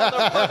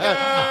motherfucker!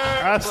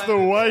 Ask the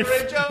wife.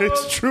 Ray Jones.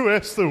 It's true,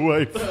 ask the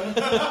wife.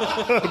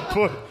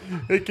 But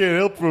it can't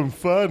help from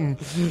fun.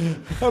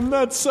 I'm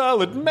not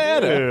solid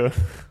matter.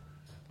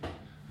 Yeah.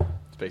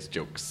 Space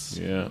jokes.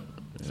 Yeah.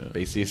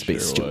 Spacey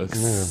space Sure was.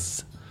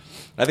 jokes.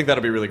 I think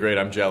that'll be really great.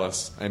 I'm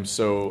jealous. I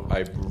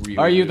really,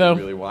 Are you, though?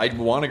 Really want. I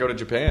want to go to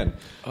Japan.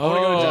 I want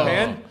to go to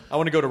Japan. I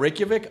want to go to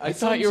Reykjavik. I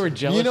thought you were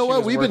jealous. You know she what?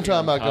 was We've been working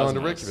talking on about going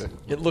to Cosmos.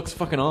 Reykjavik. It looks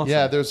fucking awesome.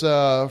 Yeah, there's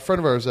a friend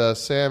of ours,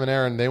 Sam and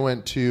Aaron. They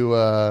went to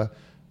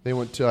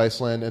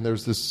Iceland, and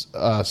there's this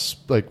hot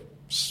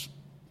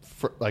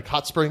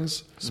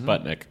springs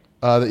Sputnik.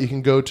 that you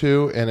can go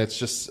to, and it's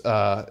just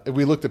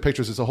we looked at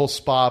pictures. It's a whole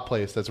spa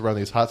place that's around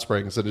these hot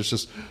springs, and it's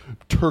just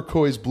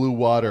turquoise blue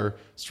water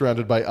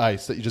surrounded by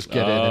ice that you just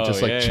get in and just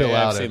chill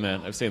out.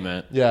 I've seen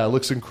that. Yeah, it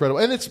looks incredible,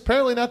 and it's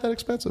apparently not that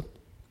expensive.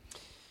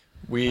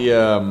 We,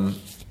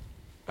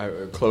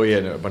 Chloe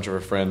and a bunch of her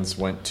friends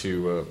went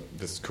to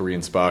this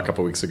Korean spa a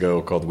couple weeks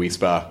ago called We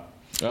Spa.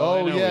 Oh,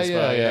 I know yeah, Wi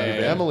Spa.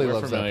 yeah. Emily We're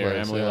loves that familiar.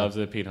 place, Emily yeah. loves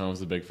it. Pete Holmes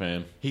is a big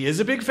fan. He is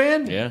a big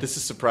fan? Yeah. This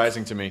is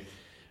surprising to me.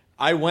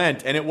 I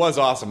went, and it was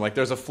awesome. Like,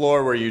 there's a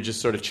floor where you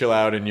just sort of chill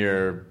out in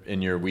your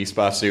We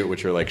Spa suit,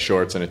 which are like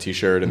shorts and a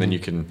t-shirt, and then you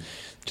can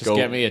Just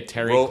get me a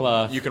terry roll,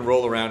 cloth. You can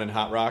roll around in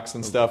hot rocks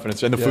and stuff, and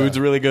the food's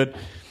really good.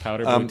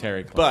 Powder blue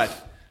terry cloth.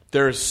 But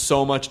there's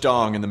so much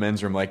dong in the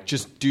men's room, like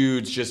just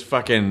dudes just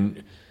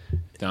fucking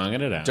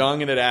Donging it out.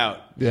 donging it out.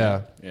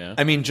 Yeah. Yeah.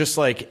 I mean, just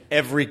like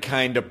every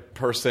kind of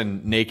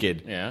person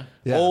naked. Yeah.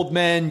 Yeah. Old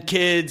men,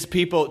 kids,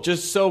 people,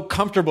 just so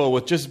comfortable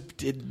with just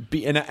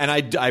be. And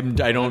I don't.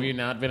 Have you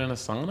not been in a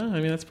sauna?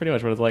 I mean, that's pretty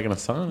much what it's like in a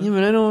sauna. Yeah,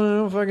 but I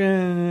don't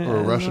fucking. Or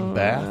a Russian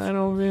bath. I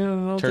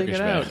don't take Turkish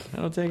it out. bath.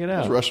 I don't take it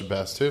There's out. Russian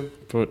baths too.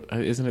 But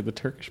isn't it the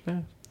Turkish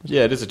bath?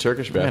 Yeah, it is a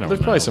Turkish bath.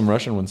 There's probably some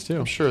Russian ones too.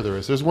 I'm sure there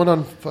is. There's one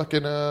on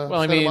fucking Santa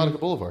Monica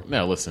Boulevard.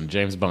 No, listen,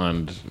 James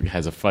Bond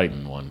has a fight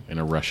in one in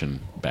a Russian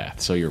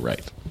bath, so you're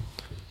right.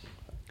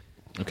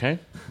 Okay?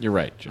 You're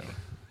right, Joe.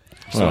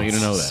 Just want you to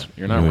know that.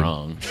 You're not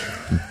wrong.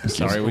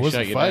 Sorry we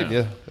shut you down.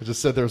 Yeah, I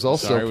just said there's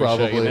also Sorry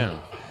probably. we shut you down.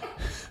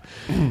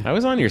 I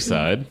was on your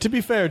side. To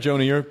be fair,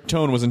 Jonah, your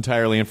tone was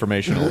entirely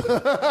informational.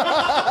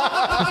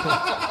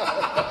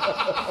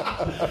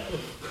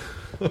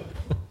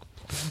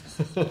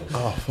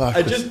 Oh fuck!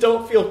 I just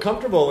don't feel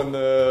comfortable in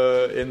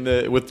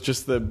the with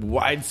just the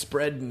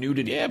widespread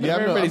nudity. Yeah, but if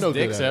everybody's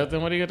dicks out,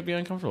 then what do you got to be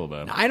uncomfortable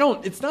about? I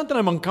don't. It's not that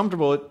I'm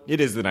uncomfortable.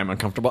 It is that I'm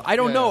uncomfortable. I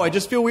don't know. I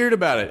just feel weird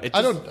about it.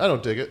 I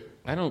don't dig it.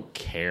 I don't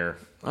care.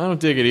 I don't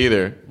dig it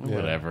either.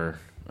 Whatever.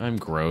 I'm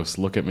gross.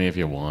 Look at me if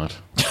you want.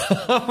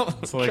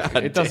 It's like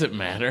it doesn't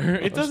matter.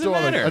 It doesn't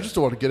matter. I just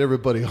don't want to get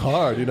everybody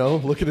hard,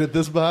 looking at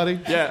this body.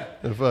 Yeah.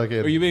 And fucking.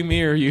 Are you being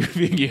me or are you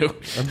being you?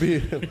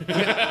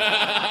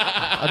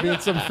 I'm being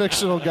some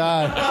fictional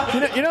guy.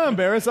 You know how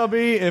embarrassed I'll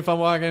be if I'm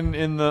walking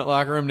in the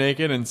locker room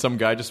naked and some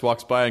guy just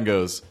walks by and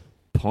goes,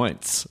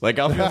 points. Like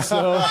I'll feel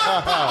so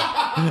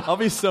I'll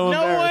be so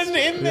No embarrassed. one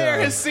in there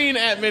has seen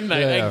At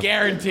Midnight. Yeah. I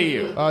guarantee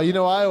you. I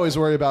always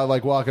worry about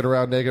walking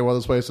around naked in one of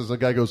those places. The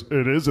guy goes,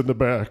 "It is in the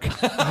back."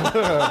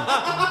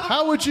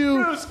 How would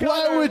you?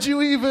 Why would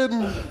you even?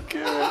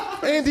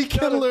 Andy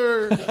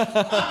Kindler.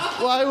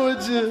 Why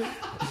would you?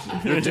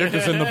 Your dick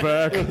is in the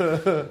back.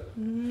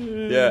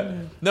 Yeah.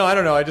 No, I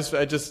don't know. I just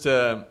I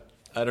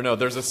don't know.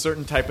 There's a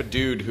certain type of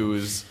dude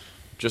who's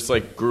just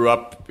grew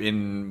up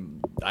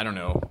in, I don't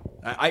know.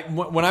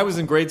 When I was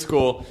in grade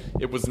school,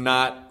 it was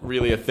not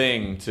really a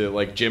thing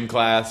to, gym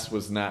class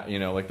was not,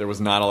 there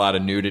was not a lot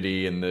of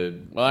nudity in the...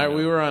 Well,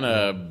 we were on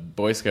a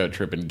Boy Scout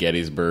trip in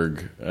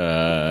Gettysburg,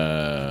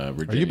 Virginia.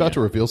 Are you about to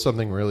reveal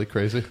something really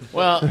crazy?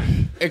 Well,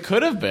 it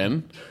could have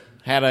been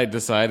had I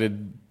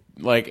decided...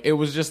 it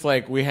was just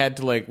we had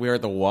to, we were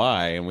at the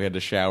Y, and we had to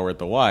shower at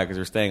the Y because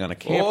we were staying on a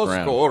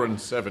campground. 4 score and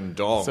 7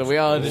 dogs. So we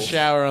all had to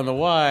shower on the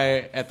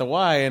Y, at the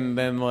Y, and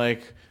then,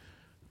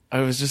 I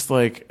was just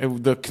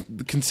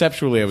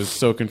conceptually, I was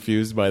so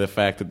confused by the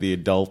fact that the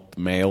adult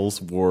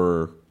males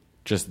were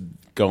just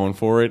going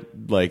for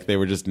it. They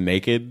were just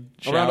naked.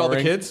 Around all the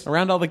showering. kids?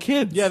 Around all the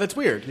kids. Yeah, that's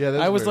weird. Yeah,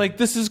 I was like,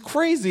 this is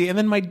crazy. And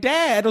then my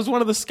dad was one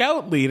of the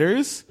scout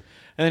leaders.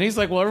 And then he's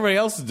like, well, everybody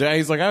else is dead.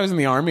 He's like, I was in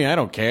the Army. I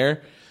don't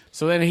care.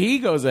 So then he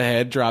goes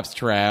ahead, drops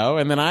trow,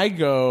 and then I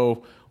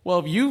go,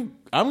 well,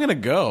 I'm going to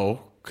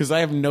go because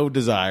I have no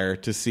desire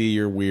to see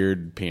your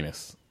weird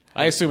penis.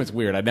 I assume it's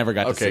weird. I never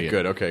got to see it.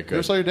 Okay, You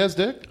ever saw your dad's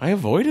dick? I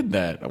avoided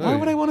that. Why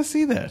would I want to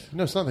see that?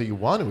 No, it's not that you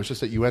want to. It's just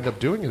that you end up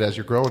doing it as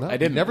you're growing up. I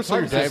didn't. You never saw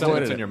your I dad's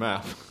avoided dick. It's in your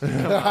mouth. You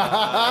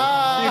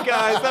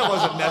guys, that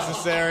wasn't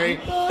necessary.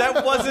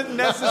 That wasn't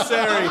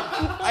necessary.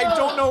 I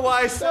don't know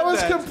why I said That was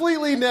that.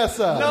 completely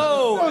Nessa.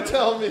 No. Don't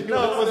tell me.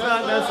 No, it was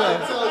not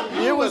Nessa.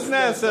 It was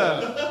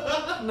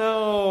Nessa.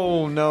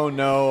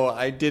 No.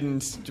 I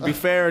didn't. To be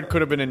fair, it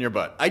could have been in your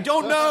butt. I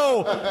don't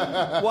know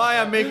why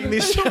I'm making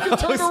these You can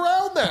shows. turn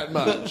around that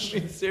much.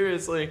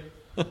 Seriously.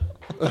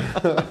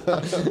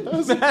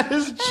 That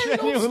is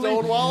genuinely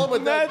Stonewall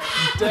with that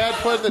dad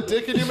putting the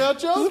dick in your mouth,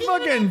 Joe. This is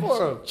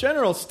fucking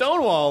General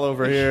Stonewall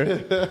over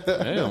here.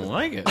 I didn't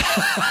like it.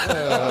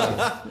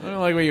 I don't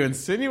like what you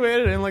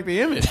insinuated. I didn't like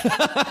the image.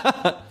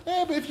 Yeah,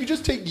 but if you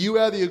just take you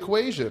out of the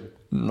equation,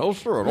 No,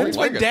 sir. I don't It's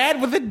my like it.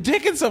 dad with a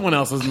dick in someone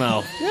else's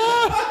mouth.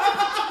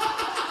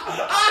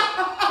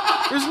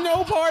 There's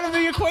no part of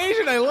the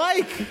equation I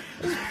like.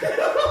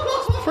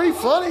 it's pretty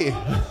funny.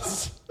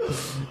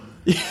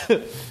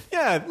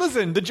 Yeah,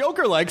 listen, the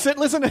Joker likes it.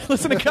 Listen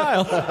to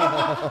Kyle.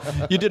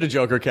 You did a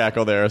Joker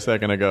cackle there a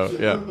second ago.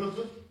 Yeah.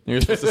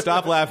 You're supposed to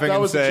stop laughing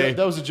and say...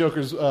 that was a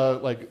Joker's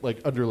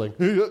underling.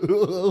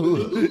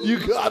 You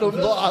got him,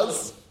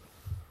 boss.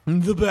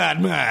 The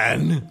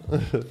Batman.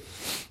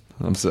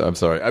 I'm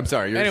sorry.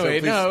 Anyway,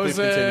 please, no, it please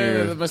was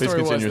continue, my please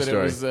story was continue that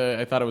your it story.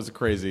 was. I thought it was a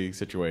crazy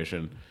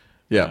situation.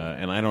 Yeah.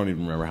 And I don't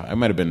even remember how. I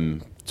might have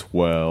been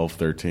 12,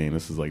 13.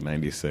 This is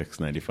 96,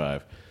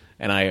 95.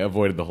 And I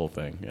avoided the whole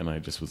thing. And I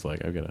just was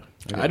like, I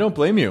don't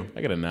blame you.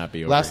 I gotta not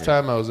be over Last here.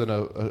 time I was in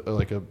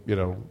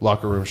a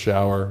locker room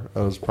shower,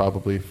 I was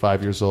probably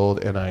 5 years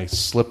old, and I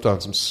slipped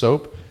on some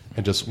soap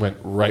and just went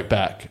right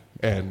back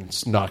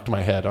and knocked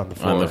my head on the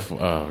floor.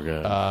 Oh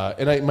god!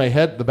 And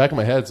the back of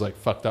my head's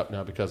fucked up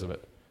now because of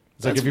it.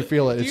 It's if you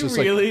feel it, it's just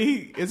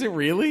really? Is it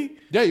really?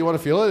 Yeah, you want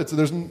to feel it?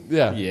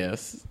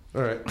 Yes.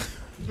 All right.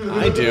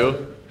 I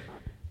do.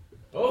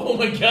 Oh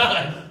my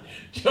god,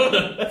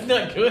 Jonah, that's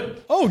not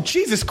good. Oh,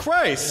 Jesus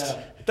Christ.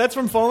 Yeah. That's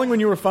from falling when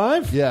you were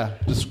 5? Yeah,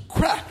 just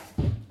crack.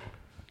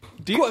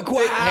 Do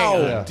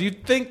you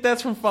think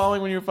that's from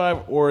falling when you were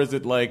 5, or is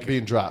it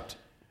being dropped?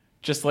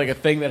 Just a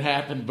thing that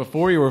happened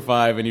before you were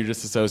 5, and you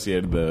just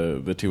associated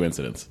the two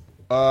incidents?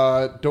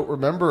 Don't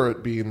remember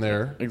it being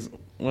there.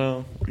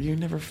 Well, you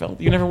never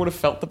would have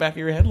felt the back of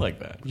your head like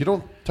that. You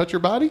don't touch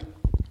your body?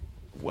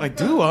 Well, I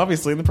do,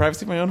 obviously, in the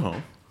privacy of my own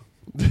home.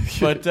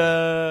 But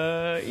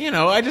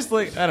I just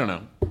I don't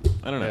know.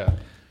 Yeah.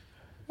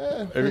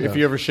 If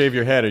you ever shave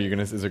your head,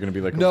 is there gonna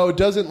be like No, it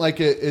doesn't. Like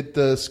it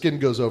the skin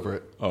goes over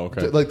it. Oh,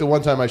 okay. Like the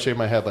one time I shaved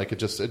my head, like it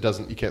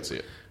doesn't. You can't see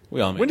it. We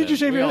all made When did you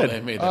shave your head?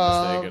 We made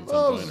that mistake at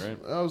some point,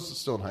 right? I was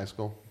still in high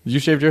school. You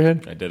shaved your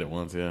head? I did it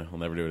once, yeah. I'll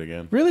never do it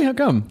again. Really? How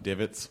come?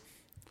 Divots.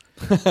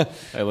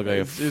 I look like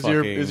a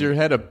fucking... Is your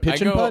head a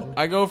pitching putt?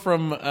 I go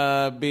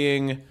from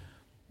being,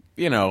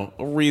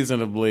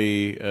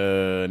 reasonably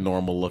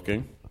normal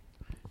looking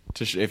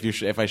to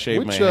if I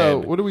shave my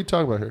head. What are we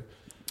talking about here?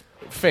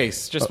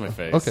 Face, just my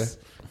face. Okay.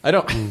 I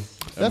don't.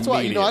 That's why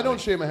I don't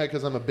shave my head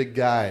because I'm a big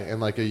guy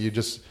and like you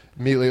just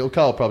immediately.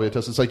 Kyle probably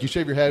attests. It's like you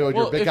shave your head when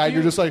you're a big guy and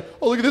you're just like,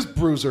 oh look at this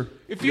bruiser.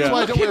 If you That's why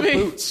I look don't at wear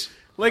me- boots.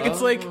 Like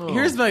it's like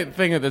here's the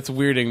thing that's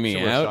weirding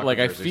me out. Like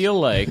I feel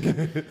like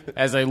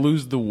as I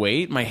lose the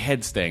weight, my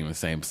head's staying the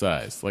same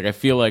size. Like I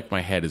feel like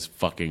my head is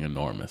fucking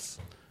enormous,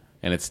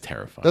 and it's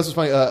terrifying. That's what's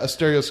funny.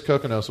 Asterios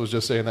Kokonos was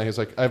just saying that he's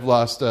like I've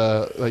lost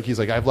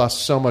I've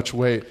lost so much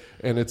weight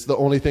and it's the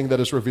only thing that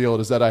is revealed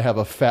is that I have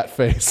a fat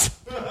face.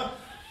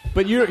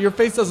 But your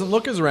face doesn't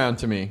look as round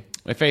to me.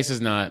 My face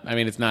is not. I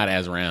mean, it's not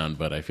as round,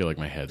 but I feel like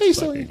my head's Hey,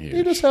 so fucking huge.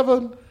 you just have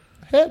a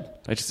head.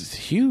 It's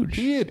huge.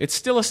 It's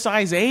still a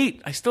size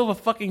 8. I still have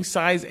a fucking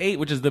size 8,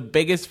 which is the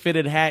biggest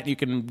fitted hat you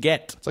can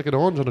get. It's like an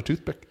orange on a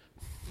toothpick.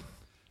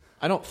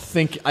 I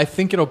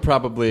think it'll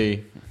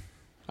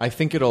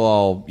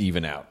all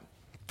even out.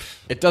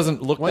 It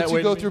doesn't look Once that you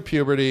way. go to me. through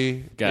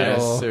puberty,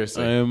 Guys,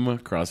 seriously. I'm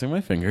crossing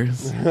my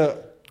fingers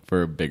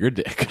for a bigger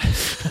dick.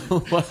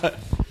 What?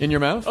 In your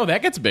mouth? Oh,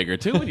 that gets bigger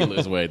too when you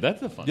lose weight.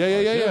 That's the fun. Yeah,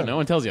 part, yeah, too. yeah. No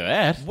one tells you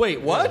that.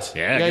 Wait, what?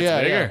 Yeah, it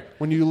gets bigger.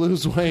 When you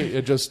lose weight,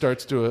 it just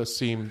starts to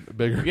seem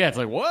bigger. Yeah, it's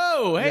like,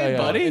 whoa, hey, Yeah.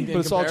 buddy. But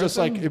it's all just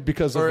like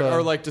because of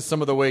or like does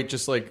some of the weight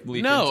just like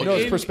leak into No,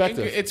 it's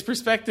perspective. It's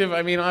perspective.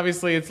 I mean,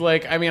 obviously, it's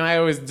like, I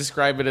always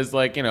describe it as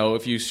like,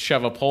 if you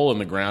shove a pole in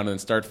the ground and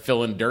start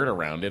filling dirt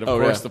around it, of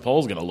course yeah. the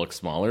pole's going to look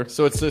smaller.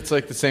 So it's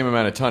like the same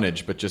amount of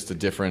tonnage, but just a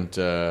different.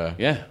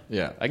 Yeah.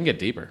 Yeah. I can get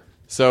deeper.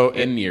 So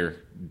In your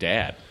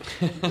dad.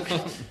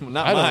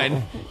 not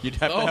mine. You'd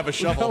have to have a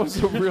shovel.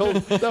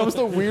 That was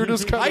the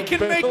weirdest kind I of can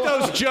bit. make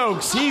those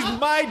jokes. He's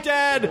my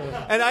dad,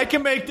 and I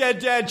can make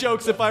dad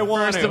jokes if I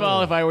want First to. of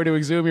all, if I were to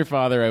exhume your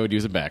father, I would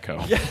use a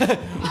backhoe.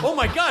 Oh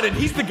my god! And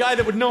he's the guy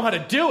that would know how to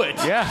do it.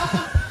 Yeah.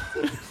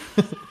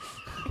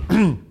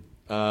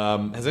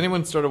 Has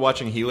anyone started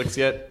watching Helix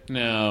yet?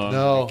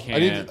 No, I I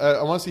need. can't.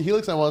 I want to see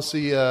Helix. I want to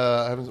see.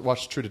 I haven't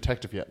watched True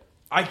Detective yet.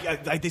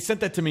 They sent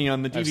that to me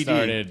on the DVD. I've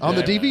started, On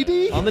the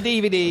DVD? On the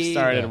DVD.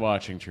 started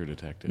watching True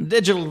Detective.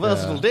 Digital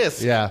versatile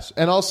disc. Yes,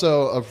 and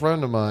also a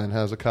friend of mine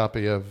has a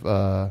copy of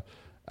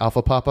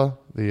Alpha Papa,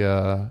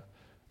 the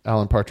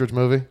Alan Partridge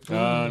movie.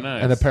 Oh,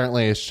 nice. And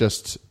apparently, it's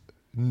just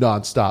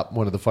nonstop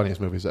one of the funniest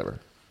movies ever.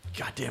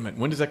 God damn it!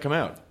 When does that come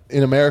out?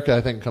 In America,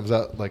 I think it comes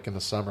out like in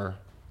the summer.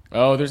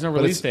 Oh, there's no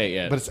But release it's- date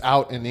yet. But it's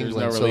out in There's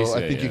England, no release so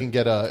I date think you yet. can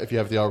get if you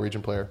have the All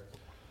Region player.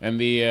 And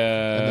the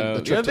then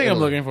the trip other to thing I'm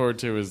Italy. looking forward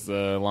to is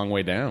Long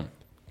Way Down.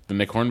 The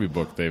Nick Hornby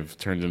book they've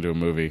turned into a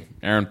movie.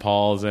 Aaron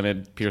Paul's in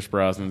it. Pierce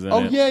Brosnan's in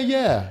Oh it.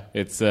 yeah.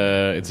 It's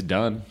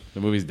done. The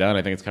movie's done.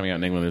 I think it's coming out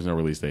in England. There's no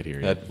release date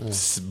here yet. That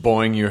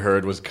boing you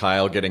heard was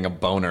Kyle getting a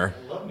boner.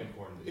 I love Nick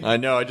Hornby. I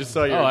know. I just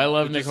saw your. I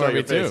love Nick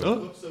Hornby too.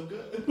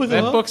 Oh.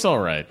 That book's all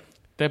right.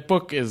 That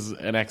book is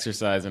an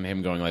exercise in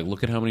him going like,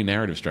 look at how many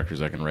narrative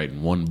structures I can write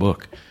in one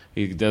book.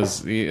 He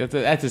does.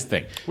 That's his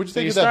thing. What'd you So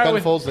think of that start Ben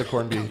with- Folds Nick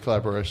Hornby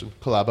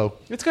collabo?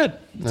 It's good.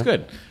 It's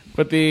good.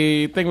 But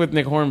the thing with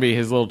Nick Hornby,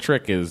 his little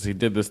trick is he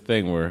did this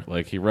thing where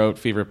like he wrote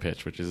Fever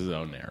Pitch, which is his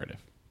own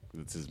narrative.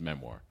 It's his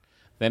memoir.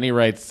 Then he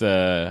writes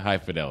High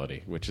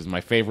Fidelity, which is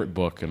my favorite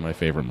book and my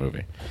favorite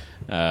movie,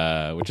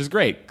 which is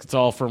great. It's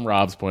all from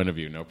Rob's point of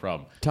view, no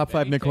problem. Top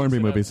Then 5 he Nick takes Hornby it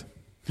up. movies.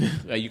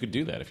 You could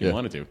do that if you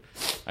wanted to.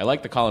 I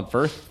like the Colin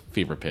Firth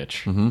Fever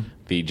Pitch.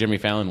 The Jimmy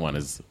Fallon one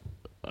is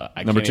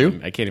Number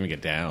 2? I can't even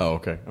get down. Oh,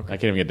 okay. I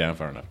can't even get down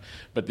far enough.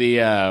 But the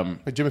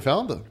Wait, Jimmy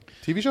Fallon, the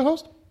TV show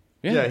host?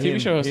 yeah, he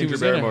TV show host. He and Drew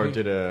was in it. Barrymore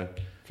did a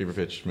Fever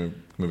Pitch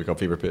movie called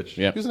Fever Pitch.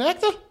 Yep. He was an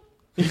actor?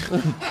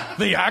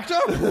 The actor?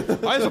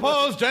 I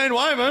suppose Jane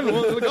Wyman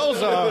was the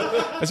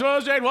co-star. I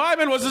suppose Jane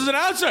Wyman was his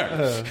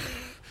announcer.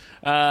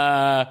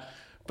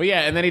 But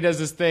yeah, and then he does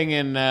this thing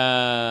in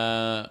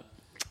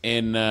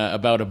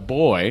About a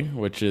Boy,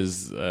 which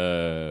is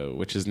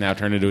now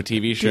turned into a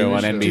TV show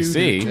on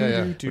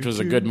NBC, which was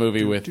a good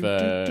movie with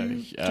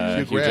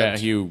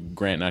Hugh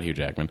Grant, not Hugh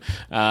Jackman,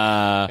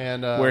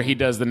 where he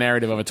does the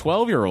narrative of a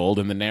 12-year-old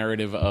and the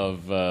narrative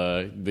of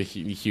the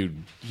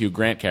Hugh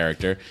Grant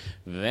character.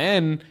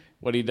 Then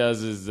what he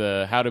does is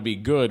How to Be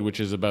Good, which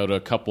is about a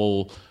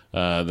couple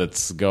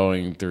that's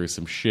going through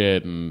some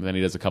shit, and then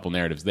he does a couple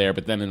narratives there.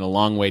 But then in A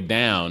Long Way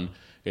Down,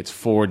 it's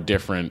 4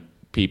 different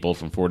people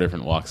from 4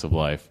 different walks of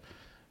life,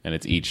 and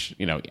it's each,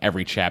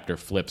 every chapter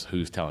flips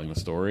who's telling the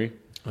story.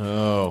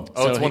 Oh,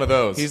 So it's one of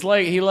those.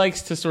 He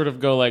likes to sort of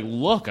go like,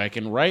 look, I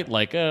can write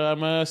like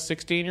I'm a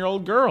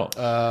 16-year-old girl.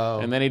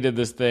 And then he did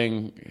this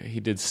thing. He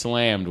did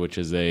Slammed, which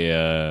is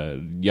a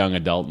young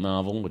adult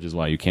novel, which is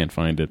why you can't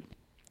find it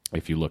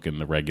if you look in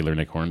the regular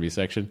Nick Hornby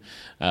section.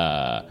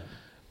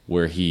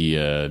 where he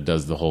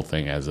does the whole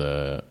thing as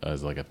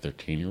like a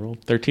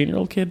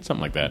 13-year-old kid,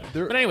 something like that.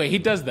 But anyway, he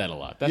does that a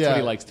lot. That's what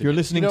he likes to You're do.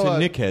 listening to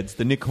Nick Heads,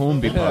 the Nick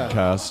Hornby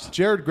podcast.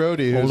 Jared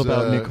Grody, All who's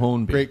about a Nick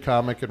Hornby. great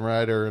comic and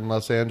writer in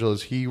Los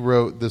Angeles, he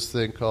wrote this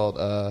thing called,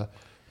 I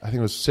think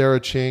it was Sarah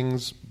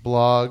Ching's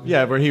blog.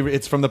 Yeah, where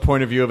it's from the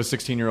point of view of a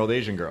 16-year-old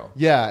Asian girl.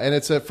 Yeah, and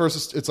it's at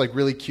first it's like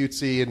really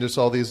cutesy and just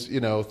all these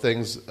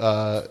things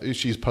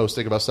she's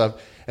posting about stuff,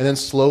 and then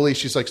slowly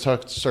she's like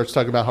starts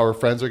talking about how her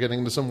friends are getting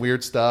into some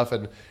weird stuff,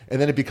 and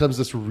then it becomes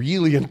this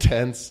really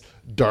intense,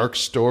 dark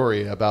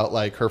story about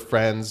like her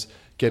friends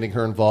getting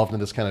her involved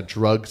in this kind of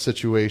drug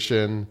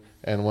situation,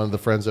 and one of the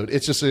friends of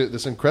it's just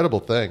this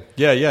incredible thing.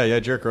 Yeah.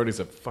 Jared Grody's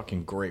a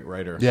fucking great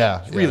writer.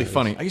 Yeah, He's really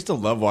funny. I used to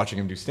love watching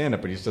him do stand-up,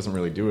 but he just doesn't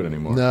really do it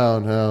anymore.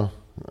 No.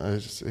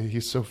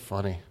 He's so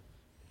funny.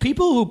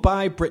 People who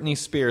buy Britney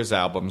Spears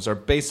albums are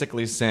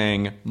basically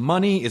saying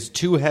money is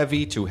too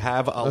heavy to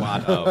have a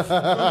lot of.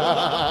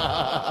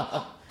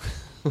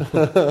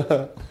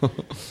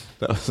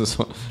 That was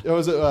one. It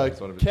was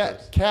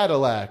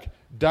Cadillac.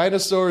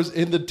 Dinosaurs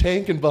in the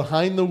tank and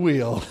behind the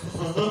wheel.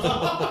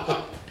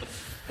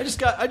 I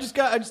just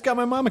got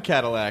my mom a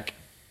Cadillac.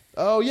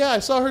 Oh yeah, I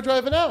saw her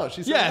driving out.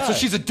 She said hi. So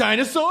she's a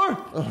dinosaur?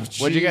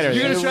 What'd you get her?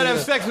 You're gonna try to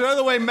have sex with her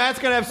the way Matt's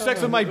gonna have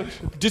sex with my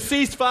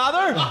deceased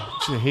father?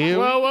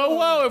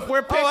 Whoa! If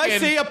we're picking, I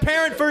see a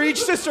parent for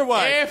each sister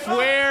wife. If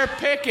we're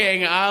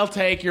picking, I'll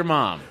take your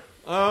mom.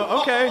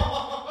 Okay.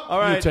 All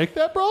right. You take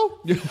that, bro?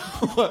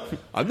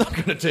 I'm not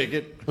gonna take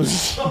it.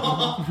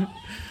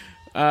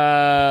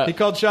 He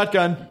called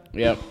shotgun.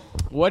 Yep.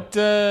 What'd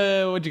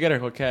you get her?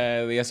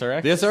 The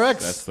SRX? The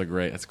SRX.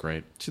 That's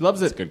great. She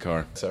loves it. It's a good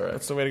car. SRX.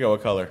 That's the way to go.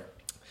 What color?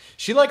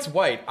 She likes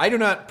white. I do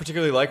not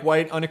particularly like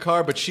white on a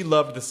car, but she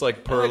loved this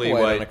like pearly I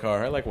like white on a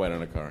car. I like white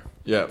on a car.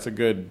 Yeah. It's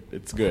good.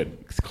 It's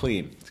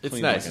clean. It's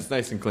clean nice. looking. It's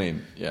nice and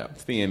clean. Yeah.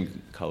 It's the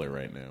in color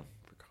right now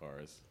for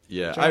cars.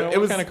 Yeah. Jonah,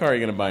 what kind of car are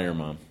you going to buy your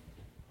mom?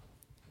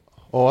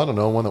 Oh, I don't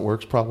know. One that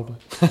works, probably.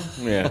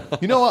 Yeah.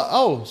 You know what?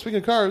 Oh, speaking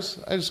of cars,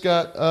 I just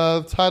got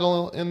the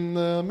title in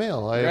the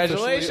mail.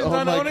 Congratulations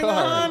on owning the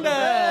Honda.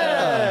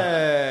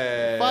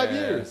 Hey. 5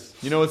 years.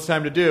 You know what it's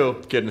time to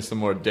do? Get into some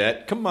more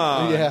debt. Come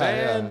on,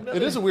 man.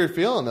 It is a weird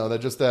feeling, though, that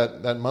just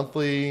that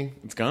monthly...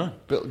 It's gone.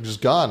 Bill,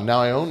 just gone.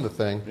 Now I own the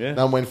thing. Yeah.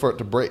 Now I'm waiting for it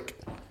to break.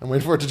 I'm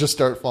waiting for it to just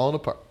start falling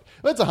apart.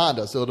 But it's a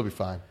Honda, so it'll be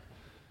fine.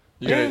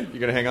 You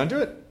gonna hang on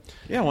to it?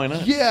 Yeah, why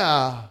not?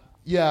 Yeah.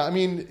 I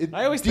mean...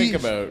 I always think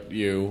about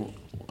you...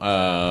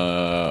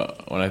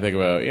 when I think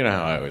about,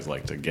 how I always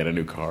like to get a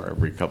new car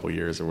every couple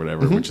years or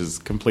whatever, which is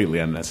completely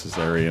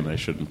unnecessary and I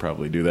shouldn't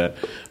probably do that.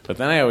 But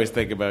then I always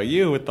think about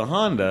you with the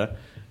Honda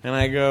and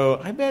I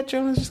go, I bet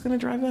Jonah's just going to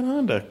drive that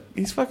Honda.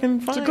 He's fucking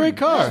fine. It's a great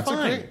car. It's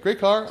a great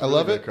car. I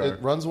love it. It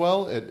runs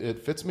well. It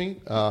fits me.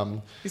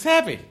 He's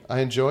happy. I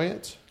enjoy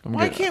it.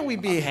 Why can't we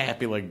be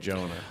happy like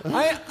Jonah?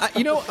 I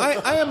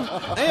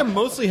am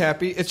mostly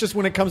happy. It's just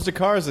when it comes to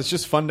cars, it's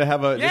just fun to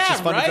have a. It's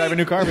just fun to drive a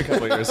new car every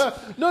couple of years.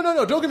 No.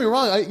 Don't get me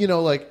wrong.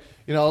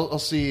 I'll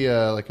see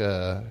like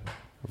a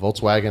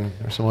Volkswagen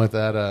or something like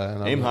that.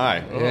 And Aim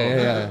high.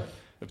 Yeah.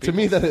 To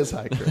me, that is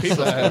high, Chris.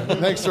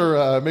 Thanks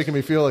for making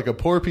me feel like a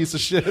poor piece of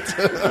shit.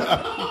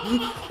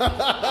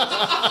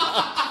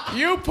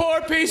 You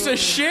poor piece of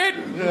shit!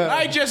 Yeah.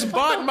 I just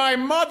bought my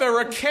mother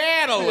a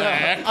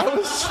Cadillac.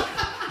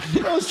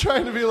 Yeah, I was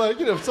trying to be like,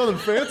 something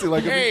fancy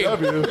like a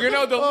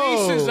VW. The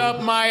lease is up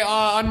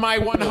on my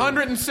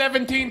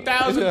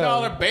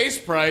 $117,000 base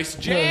price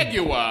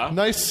Jaguar.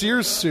 Nice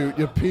Sears suit,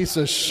 you piece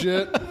of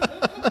shit.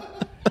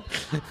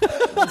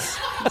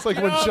 It's like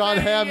when John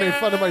Hamm made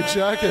fun of my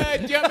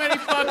jacket. Do you know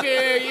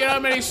how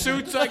many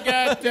suits I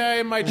got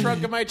in my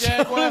trunk of my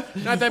Jaguar?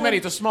 Not that many.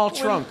 It's a small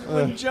trunk.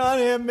 When John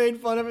Hamm made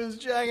fun of his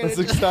jacket, that's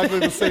exactly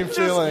the same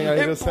feeling.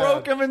 It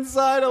broke him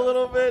inside a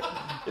little bit.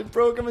 It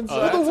broke him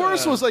inside. The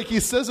worst was like he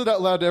says it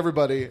out loud to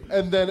everybody,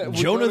 and then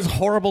Jonah's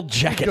horrible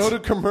jacket. Go to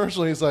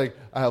commercial. He's like,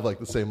 I have like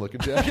the same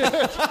looking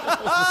jacket.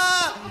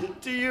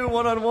 To you,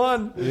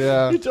 1-on-1.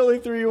 Yeah, he totally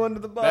threw you under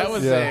the bus. That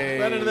was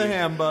right into the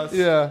ham bus.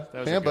 Yeah,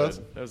 ham bus.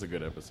 That was a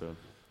good episode.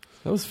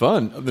 That was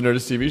fun. The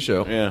Nerdist TV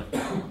show. Yeah.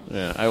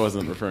 I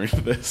wasn't referring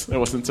to this. I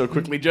wasn't so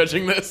quickly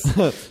judging this.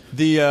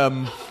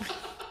 The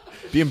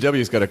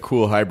BMW's got a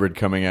cool hybrid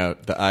coming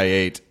out, the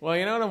i8. Well,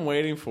 you know what I'm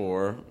waiting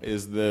for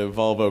is the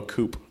Volvo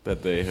Coupe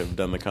that they have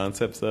done the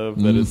concepts of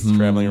that is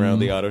traveling around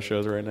the auto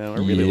shows right now. I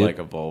really like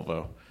a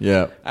Volvo.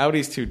 Yeah.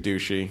 Audi's too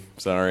douchey.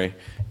 Sorry.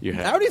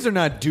 Audis are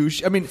not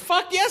douche. I mean,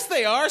 fuck yes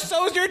they are.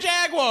 So's your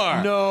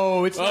Jaguar.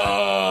 No, it's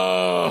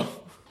not.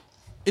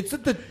 It's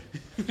at the...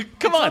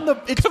 Come on.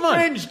 It's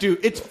fringe douche.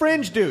 It's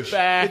fringe douche.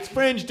 It's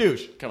fringe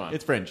douche. Come on.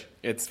 It's fringe.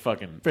 It's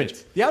fucking fringe.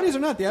 The Audis are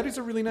not. The Audis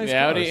are really nice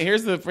cars. Audi.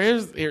 Here's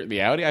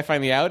the Audi. I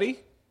find the Audi,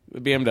 the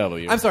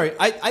BMW. I'm sorry.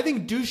 I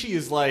think douchey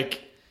is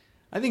like...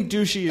 I think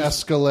douchey is...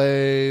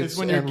 Escalades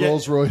and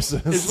Rolls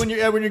Royces. It's when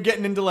you're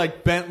getting into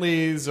like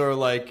Bentleys or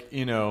like,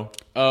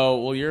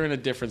 Oh, well, you're in a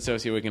different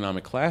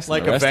socioeconomic class than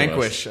like the a rest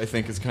Vanquish, of us. I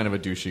think, is kind of a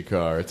douchey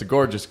car. It's a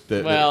gorgeous...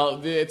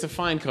 it's a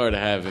fine car to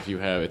have if you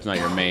have... It's not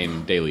your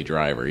main daily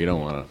driver. You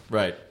don't want to...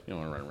 Right. You don't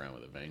want to run around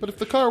with a Vanquish. But if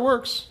the car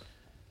works...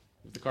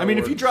 car. I mean,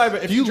 if you drive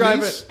it,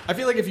 lease? I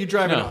feel like if you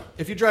drive No.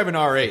 if you drive an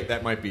R8,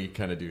 that might be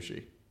kind of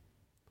douchey.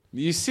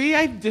 You see,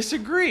 I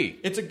disagree.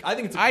 I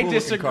think it's. I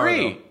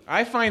disagree.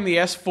 I find the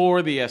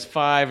S4, the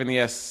S5, and the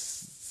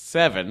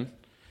S7.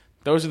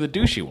 Those are the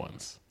douchey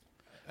ones.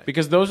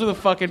 Because those are the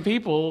fucking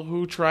people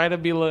who try to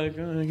be like, I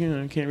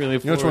can't really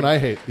afford. You know which one I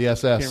hate? The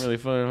SS. Can't really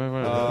afford.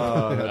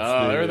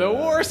 They're the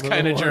worst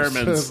kind of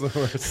Germans. The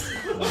worst.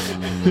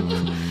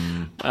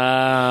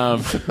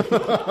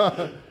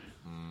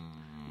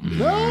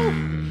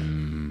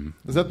 No?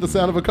 Is that the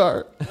sound of a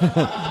car?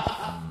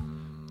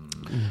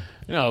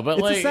 No, but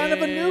It's like the sound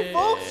of a new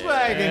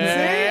Volkswagen.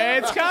 See?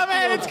 It's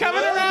coming. It's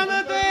coming around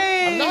the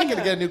thing. I'm not going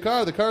to get a new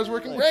car. The car's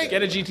working great.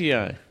 Get a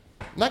GTI.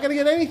 Not going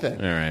to get anything.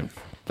 All right.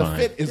 The fine.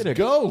 fit is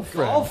go,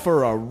 Fred. All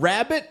for a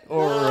rabbit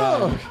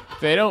or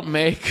They don't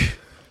make.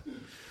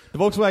 the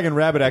Volkswagen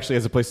Rabbit actually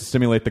has a place to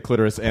stimulate the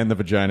clitoris and the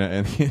vagina.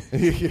 And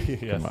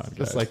Yes, Come on, just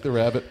guys. like the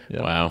rabbit.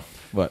 Wow.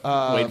 But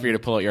Waiting for you to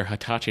pull out your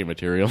Hitachi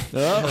material.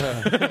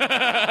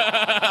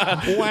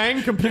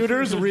 Wang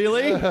Computers,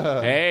 really?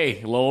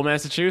 Hey, Lowell,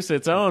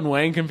 Massachusetts own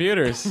Wang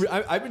Computers.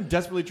 I've been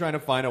desperately trying to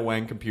find a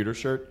Wang computer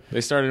shirt.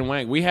 They started in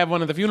Wang. We have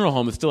one at the funeral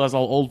home that still has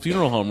all old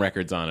funeral home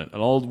records on it. An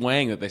old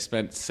Wang that they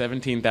spent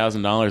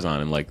 $17,000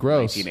 on in like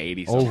Gross.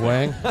 1980 Old something.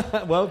 Wang.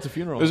 Well, it's a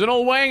funeral. There's an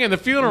old Wang in the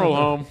funeral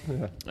home.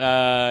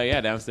 Yeah,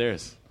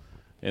 downstairs.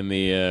 In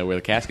the where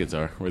the caskets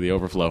are, where the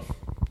overflow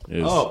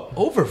is. Oh,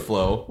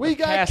 overflow. We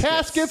got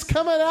caskets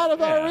coming out of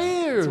our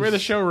ears. It's where the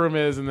showroom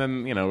is, and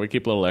then we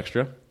keep a little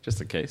extra just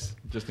in case.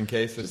 Just in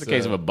case. Just in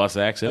case of a bus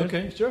accident.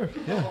 Okay, sure.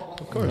 Yeah,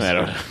 of course. I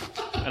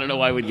don't know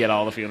why we'd get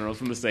all the funerals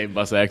from the same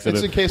bus accident.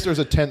 It's in case there's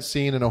a tense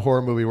scene in a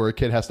horror movie where a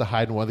kid has to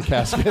hide in one of the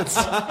caskets.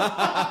 And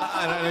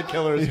a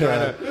killer is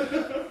trying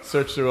to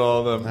search through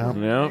all of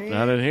them. No,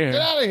 not in here.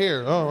 Get out of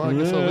here. Oh, I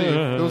guess I'll leave.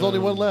 There was only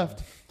one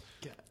left.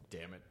 God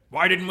damn it.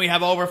 Why didn't we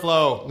have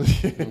overflow?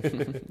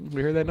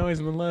 We heard that noise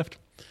and then left.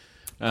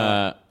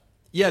 Yeah,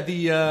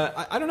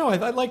 I don't know.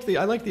 I liked the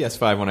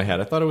S5 one I had.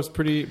 I thought it was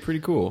pretty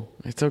cool.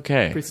 It's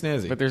okay. Pretty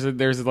snazzy. But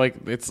there's like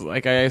it's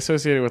like I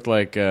associate it with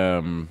like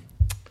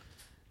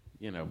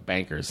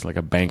bankers, like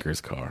a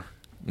banker's car.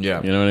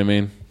 Yeah. You know what I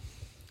mean?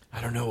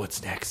 I don't know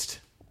what's next.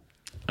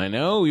 I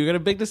know you got a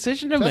big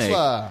decision to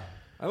Tesla.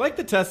 I like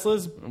the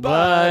Teslas, make.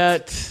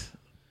 But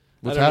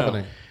What's I don't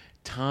happening?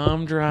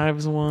 Tom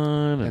drives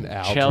one, and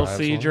Al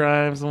Chelsea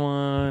drives drives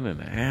one,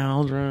 and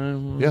Al drives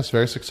one. Yes,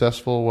 very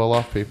successful,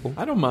 well-off people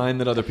I don't mind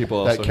that other people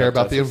also that care have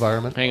about the Teslas.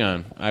 environment. Hang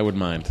on, I would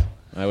mind.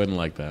 I wouldn't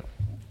like that.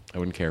 I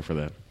wouldn't care for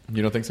that.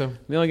 You don't think so?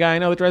 The only guy I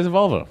know that drives a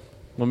Volvo.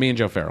 Well, me and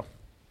Joe Farrell.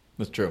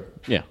 That's true.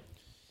 Yeah.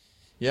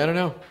 Yeah, I don't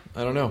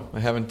know. I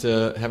haven't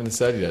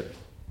decided yet.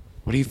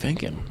 What are you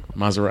thinking?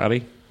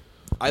 Maserati?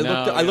 I No,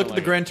 looked you at don't the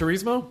like Gran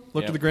Turismo. Looked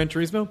Yep. at the Gran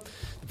Turismo.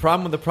 The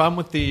problem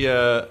with the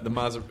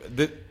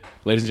Maserati.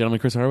 Ladies and gentlemen,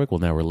 Chris Hardwick will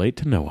now relate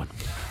to no one.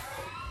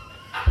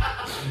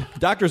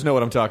 Doctors know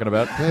what I'm talking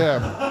about.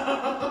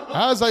 Yeah.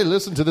 As I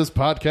listen to this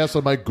podcast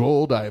on my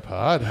gold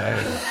iPod,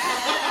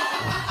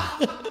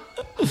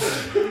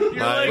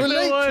 I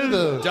relate to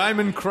the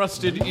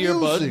Diamond-crusted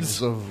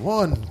musings of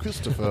one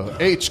Christopher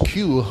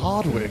H.Q.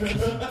 Hardwick.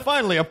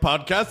 Finally, a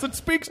podcast that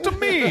speaks to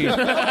me, a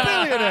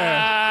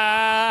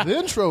billionaire. The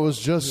intro was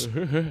just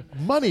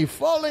money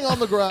falling on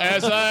the ground.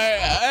 As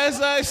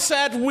I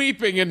sat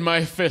weeping in my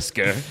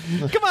Fisker.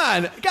 Come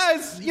on,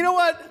 guys. You know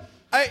what?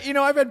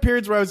 I've had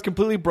periods where I was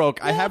completely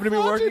broke. I happen to be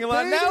flaunt working it, a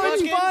lot. baby. Now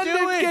it's Fucking fun do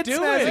to it, get do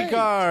snazzy it.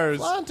 cars.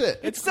 Flaunt it.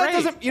 It's great. that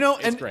doesn't,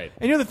 It's and great.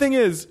 And the thing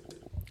is,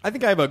 I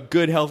think I have a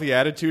good, healthy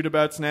attitude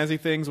about snazzy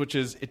things, which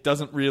is it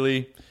doesn't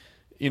really,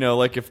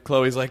 like if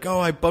Chloe's like, "Oh,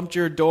 I bumped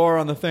your door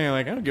on the thing," I'm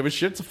like, I don't give a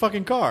shit. It's a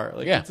fucking car.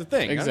 Like, Yeah, it's a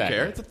thing. exactly. I don't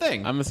care. It's a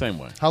thing. I'm the same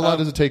way. How long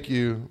does it take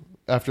you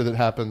after that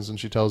happens and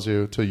she tells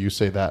you till you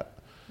say that?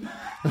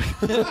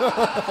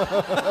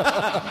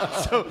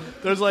 So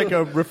there's like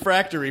a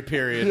refractory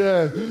period.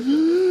 Yeah.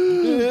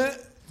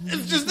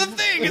 It's just a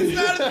thing. It's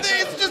not a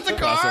thing. It's just a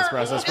car.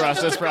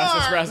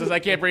 Process. I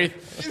can't breathe.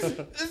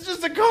 It's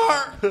just a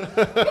car.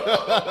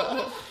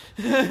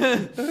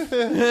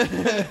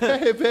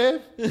 Hey,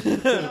 babe.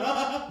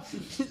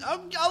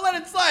 I'll let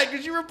it slide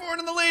because you were born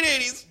in the late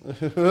 80s.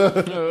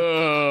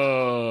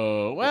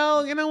 Oh,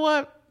 well, you know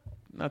what?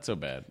 Not so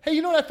bad. Hey,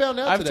 you know what I found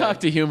out I've today?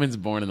 talked to humans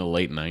born in the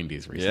late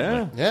 90s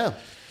recently. Yeah.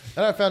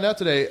 And I found out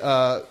today,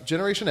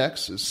 Generation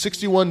X is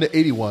 61 to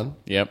 81.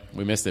 Yep,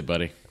 we missed it,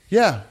 buddy.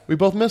 Yeah, we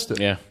both missed it.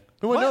 Yeah.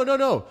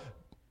 No.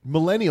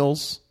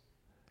 Millennials,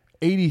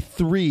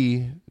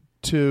 83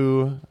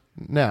 to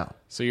now.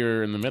 So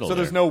you're in the middle. So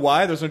there's there. no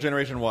Y? There's no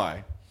Generation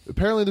Y?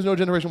 Apparently there's no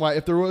Generation Y.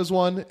 If there was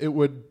one, it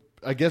would,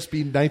 I guess, be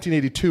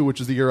 1982, which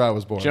is the year I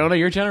was born. Jonah,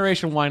 your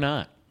generation, why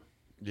not?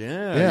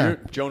 Yeah. You're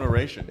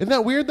Jonah-ration. Isn't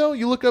that weird, though?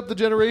 You look up the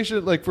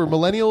generation, like, for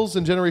Millennials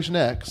and Generation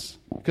X,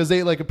 because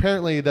they, like,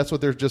 apparently that's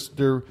what they're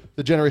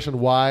the Generation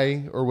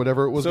Y or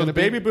whatever it was So going the to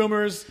be. baby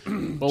boomers,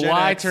 But Gen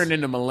Y X, turned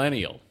into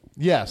millennial.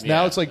 Yes,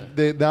 now Yeah. it's like,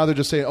 now they're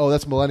just saying, oh,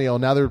 that's Millennial.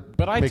 Now they're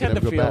But I making tend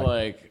to them go feel back.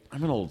 like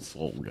I'm an old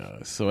soul guy,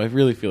 so I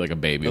really feel like a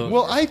baby.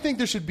 Well, I think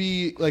there should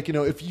be, like,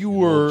 if you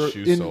were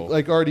shoe in, sole.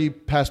 like, already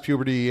past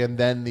puberty and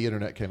then the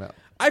internet came out.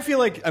 I feel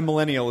like a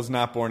millennial is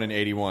not born in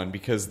 81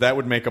 because that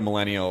would make a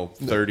millennial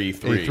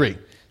 33. 83.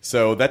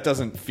 So that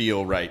doesn't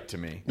feel right to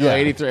me. No,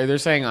 83. They're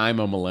saying I'm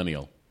a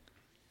millennial.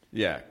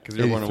 Yeah, because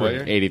you're born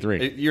away.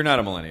 83. You're not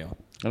a millennial.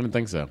 I don't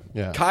think so.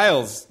 Yeah.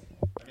 Kyle's.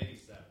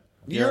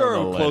 You're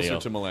a closer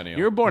to millennial.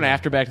 You were born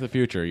after Back to the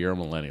Future. You're a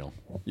millennial.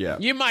 Yeah.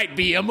 You might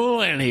be a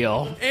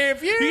millennial.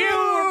 If you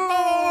were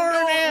born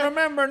and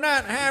remember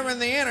not having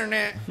the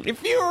internet.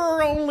 If you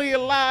were only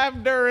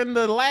alive during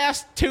the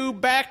last two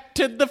Back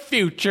to the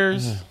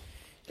Futures.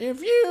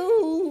 If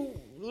you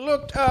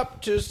looked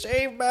up to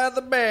Saved by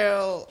the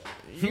Bell,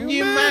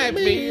 you might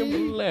be a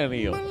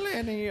millennial.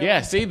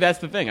 Yeah, see, that's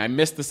the thing. I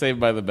missed the Saved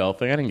by the Bell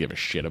thing. I didn't give a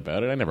shit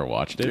about it. I never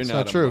watched it. You're It's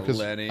not true because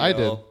I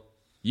did.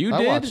 You I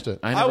did? watched it.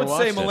 I would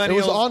say millennials. It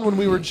was on when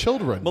we were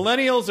children.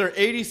 Millennials are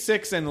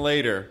 86 and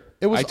later.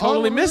 It was I totally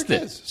on when we were missed it.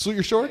 kids. Salute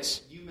Your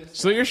Shorts.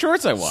 Salute Your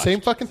Shorts I watched.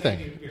 Same fucking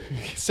thing.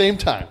 Same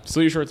time.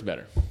 Salute Your Shorts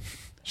better.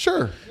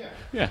 Sure.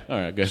 Yeah, all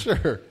right, good. Sure.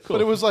 Cool.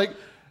 But it was like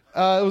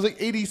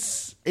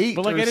 88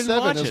 But like, or I didn't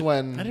 7 watch is it.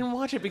 when I didn't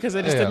watch it because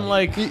I just Yeah. didn't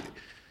like...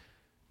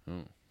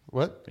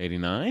 What?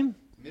 89?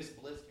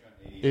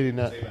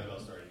 89.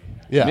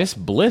 Yeah. Miss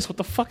Bliss? What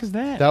the fuck is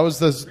that? That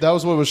was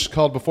what it was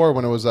called before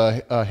when it was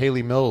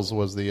Haley Mills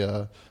was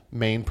the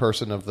main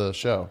person of the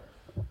show.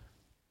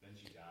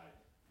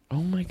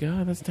 Oh my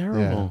god, that's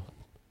terrible.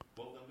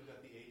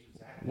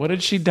 What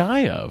did she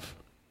die of?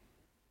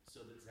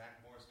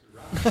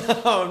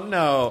 Oh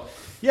no!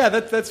 Yeah,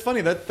 that's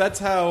funny. That's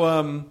how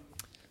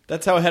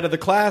Head of the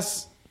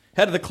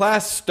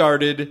Class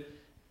started.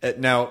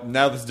 Now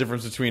there's a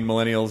difference between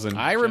millennials and.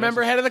 I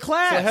remember Head of the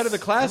Class. So Head of the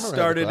Class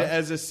started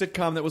as a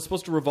sitcom that was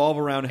supposed to revolve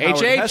around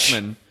Howard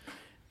Hessman,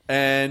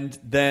 and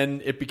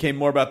then it became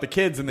more about the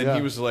kids. And then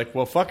he was like,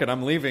 "Well, fuck it,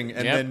 I'm leaving."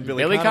 And then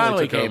Billy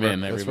Connolly took came over.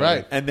 in. That's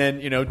right. And then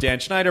Dan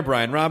Schneider,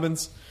 Brian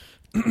Robbins.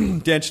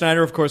 Dan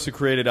Schneider, of course, who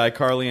created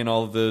iCarly and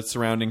all of the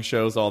surrounding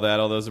shows, all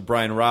those.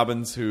 Brian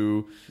Robbins,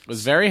 who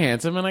was very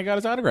handsome, and I got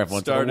his autograph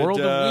once. Started The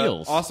World of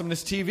Wheels.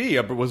 Awesomeness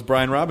TV was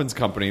Brian Robbins'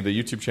 company, the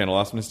YouTube channel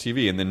Awesomeness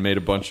TV, and then made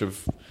a bunch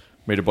of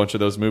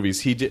those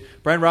movies.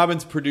 Brian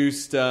Robbins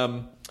produced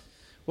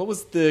what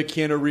was the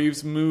Keanu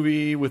Reeves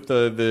movie with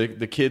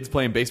the kids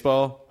playing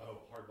baseball?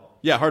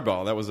 Yeah,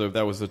 Hardball. That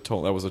was a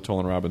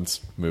Tolan Robbins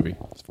movie.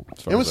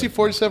 You want to see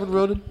 47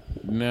 Ronin?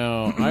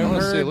 No, I wanna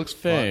heard see it. Looks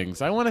things.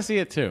 fun. I want to see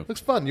it too.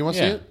 Looks fun. You want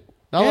to Yeah. see it?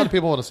 Not a lot of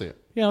people want to see it.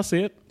 Yeah, I'll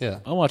see it. Yeah.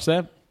 I'll watch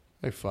that.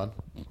 Hey, fun.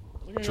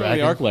 Dragon.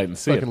 The ArcLight and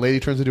see Fucking it. lady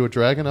turns into a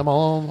dragon. I'm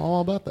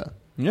all about that.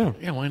 Yeah.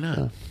 Yeah, why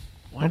not?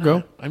 Why I'll not?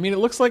 go. I mean, it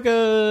looks like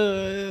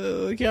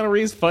a Keanu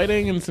Reeves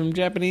fighting and some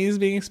Japanese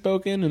being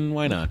spoken, and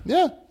why not?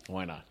 Yeah.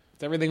 Why not?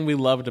 It's everything we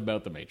loved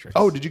about The Matrix.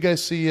 Oh, did you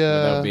guys see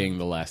without being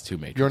the last two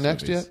Matrix You're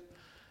Next movies. yet?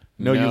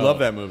 No, you love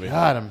that movie.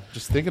 God, I'm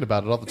just thinking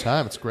about it all the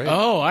time. It's great.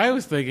 Oh, I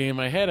was thinking in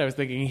my head,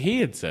 he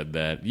had said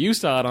that. You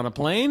saw it on a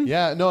plane?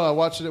 Yeah, no, I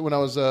watched it when I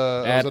was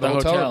at a the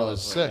hotel room. I hotel.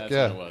 was sick. That's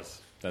Yeah, what it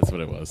was. That's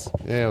what it was.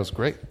 Yeah, it was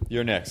great.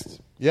 You're Next.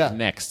 Yeah,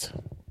 Next.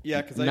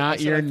 Yeah, because Not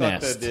I Your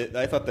thought Nest.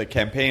 I thought the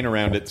campaign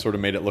around it sort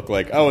of made it look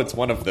like, oh, it's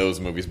one of those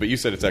movies. But you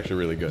said it's actually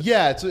really good.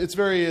 Yeah, it's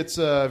very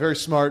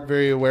smart,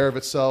 very aware of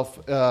itself.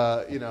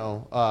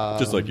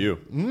 Just like you.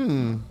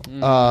 And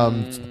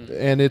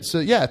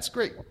it's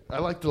great. I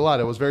liked it a lot.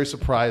 I was very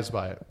surprised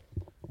by it,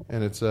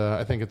 and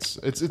I think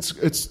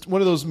it's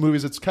one of those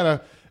movies.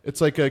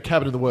 It's like a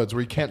Cabin in the Woods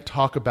where you can't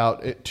talk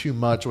about it too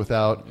much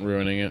without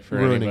ruining it for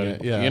ruining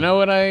anybody. it. Yeah, You know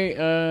what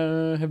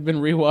I have been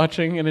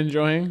rewatching and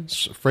enjoying?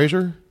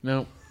 Frasier.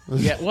 No.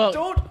 Yeah. Well,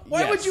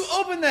 Why would you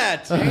open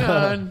that? hang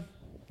on.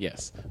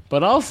 Yes,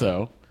 but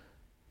also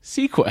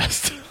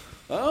Sequest.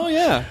 Oh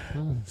yeah.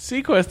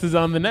 Sequest is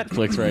on the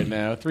Netflix right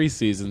now, 3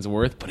 seasons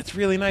worth. But it's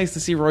really nice to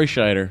see Roy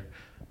Scheider.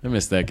 I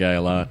miss that guy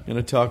a lot. And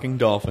a talking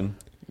dolphin.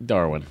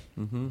 Darwin.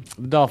 Mm-hmm.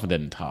 The dolphin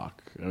didn't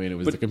talk. I mean, it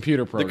was the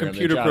computer program. The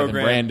computer that Jonathan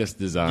program. Brandis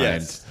designed.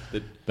 Yes.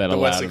 that the allowed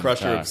Wesley him to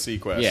Crusher of talk.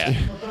 Sequest. Yeah.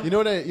 You know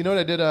what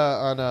I did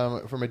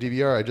on for my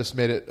DVR? I just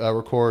made it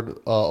record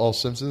all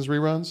Simpsons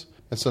reruns,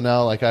 and so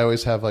now I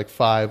always have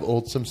 5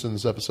 old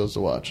Simpsons episodes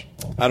to watch.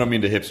 I don't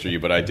mean to hipster you,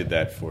 but I did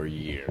that for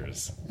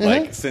years.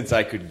 Since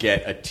I could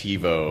get a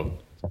TiVo.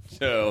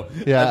 So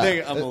Yeah. I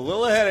think I'm a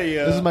little ahead of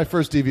you. This is my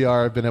first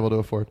DVR I've been able to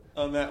afford.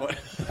 on that one.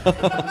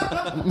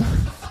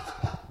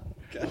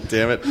 God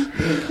damn it.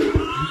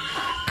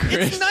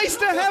 It's nice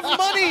to have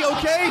money,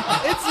 okay?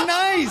 It's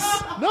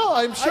nice. No,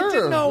 I'm sure. I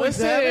didn't always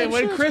have it. Listen,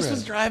 when sure, Chris man.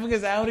 was driving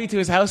his Audi to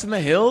his house in the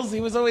hills, he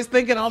was always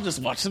thinking, I'll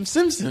just watch some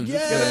Simpsons. It's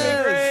going to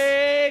be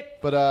great.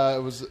 But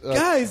it was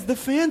Guys, the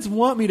fans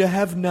want me to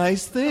have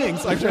nice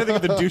things. I'm trying to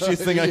think of the douchiest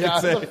thing I Yeah,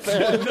 could say. the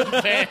fans. The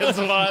fans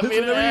want me to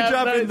Whenever you have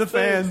drop in nice the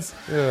things.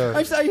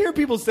 fans. I hear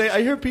people say,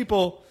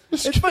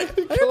 it's funny.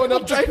 Going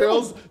up to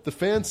girls, the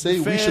fans say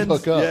we should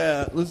hook up.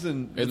 Yeah,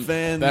 listen, the And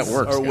fans that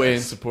works, are way in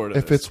guys. support of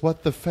If this. it's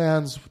what the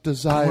fans I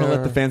desire. want to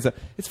let the fans.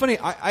 It's funny.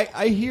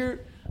 I hear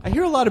a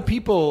lot of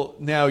people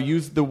now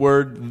use the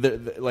word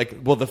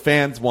the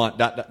fans want ...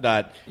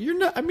 You're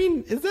not. I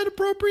mean, is that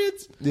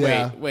appropriate?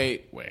 Yeah.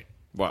 Wait.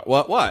 What?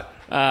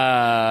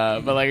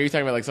 But like, are you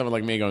talking about like someone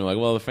like me going like,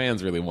 well, the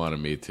fans really wanted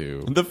me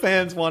to? The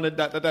fans wanted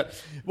that.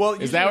 Well,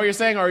 is that what you're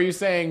saying, or are you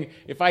saying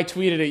if I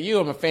tweeted at you,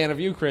 I'm a fan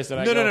of you, Chris? And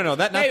I No. hey,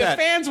 that. the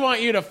fans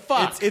want you to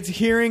fuck. It's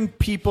hearing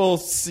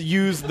people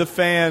use the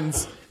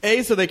fans.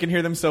 A, so they can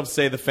hear themselves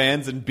say the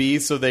fans, and B,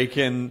 so they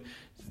can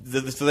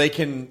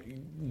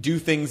do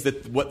things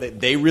that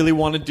they really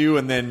want to do,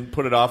 and then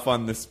put it off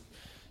on this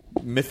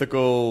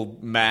mythical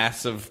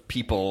mass of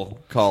people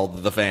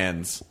called the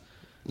fans.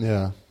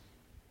 Yeah.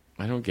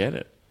 I don't get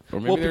it. Or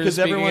maybe because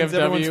everyone's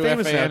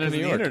famous now because of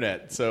the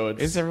internet. So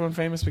is everyone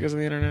famous because of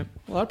the internet?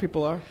 A lot of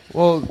people are.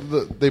 Well,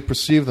 they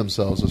perceive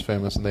themselves as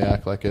famous and they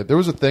act like it. There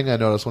was a thing I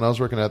noticed when I was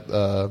working at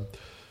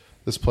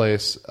this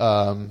place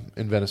in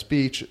Venice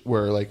Beach,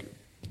 where like,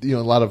 you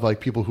know, a lot of like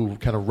people who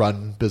kind of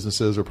run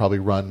businesses or probably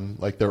run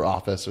like their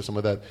office or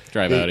something like that.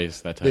 Drive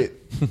outies, that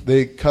type.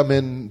 They come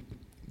in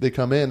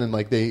and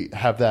like they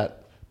have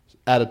that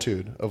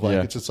attitude of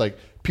like, it's just like,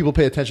 people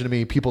pay attention to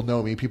me, people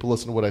know me, people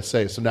listen to what I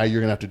say, so now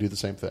you're going to have to do the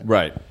same thing.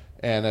 Right.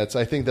 And I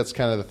think that's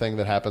kind of the thing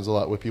that happens a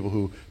lot with people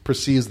who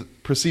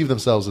perceive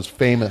themselves as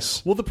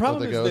famous. Well, the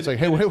problem is that it's like,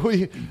 hey, what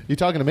you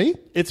talking to me?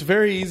 It's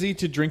very easy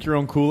to drink your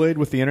own Kool-Aid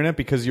with the internet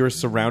because you're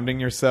surrounding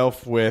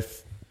yourself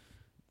with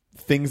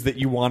things that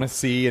you want to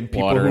see and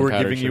people Water who and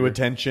are giving sugar. you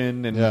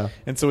attention.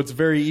 And so it's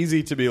very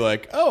easy to be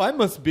like, oh, I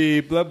must be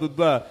blah, blah,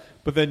 blah.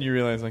 But then you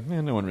realize, like,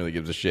 man, no one really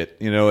gives a shit.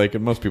 You know, like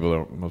most people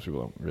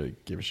don't really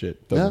give a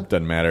shit.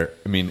 Doesn't matter.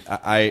 I mean, we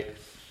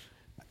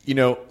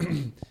give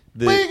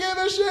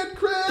a shit,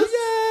 Chris.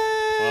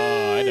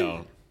 Oh, I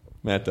don't.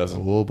 Matt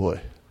doesn't. Oh boy.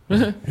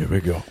 Here we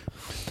go.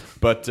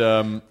 But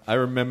I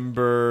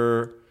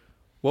remember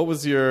what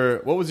was your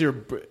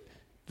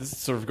this is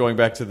sort of going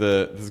back to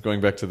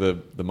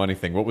the money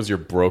thing. What was your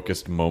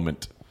brokest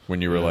moment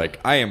when you were like,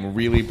 I am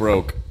really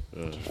broke?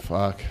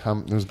 Fuck.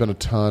 There's been a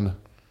ton.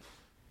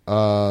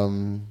 I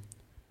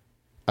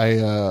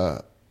don't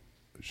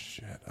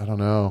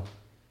know.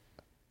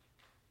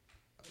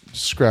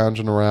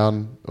 Scrounging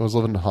around. I was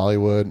living in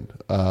Hollywood.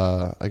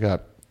 I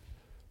got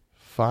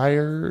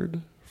fired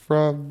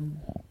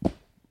from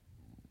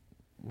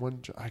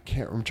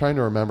I'm trying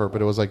to remember, but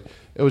it was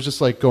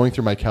just like going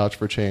through my couch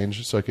for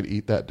change so I could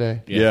eat that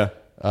day. Yeah.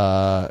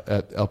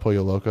 At El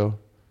Pollo Loco.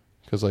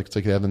 Because like, it's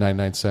like they had the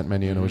 99-cent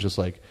menu, and it was just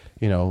like,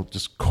 you know,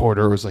 just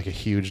quarter was like a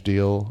huge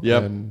deal.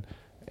 Yep.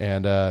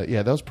 And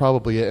that was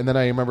probably it. And then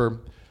I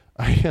remember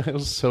I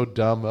was so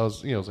dumb. I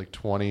was like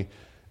 20,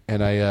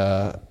 and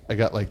I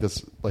got like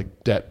this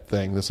like debt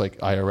thing, this like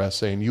IRS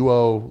saying you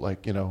owe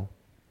like, you know,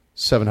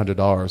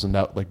 $700, and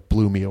that like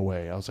blew me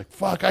away. I was like,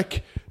 fuck,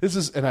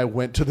 and I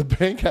went to the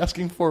bank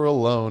asking for a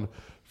loan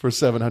for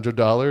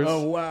 $700.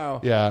 Oh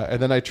wow. Yeah,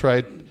 and then I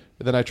tried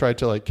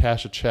to like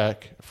cash a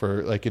check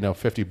for like, you know,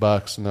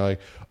 $50, and they're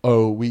like,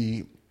 oh,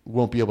 we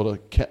won't be able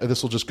to.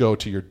 This will just go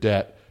to your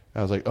debt.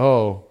 And I was like,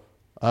 oh,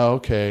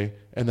 okay.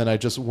 And then I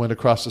just went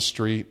across the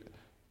street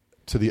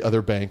to the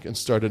other bank and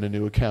started a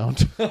new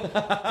account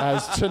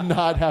as to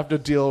not have to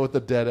deal with the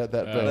debt at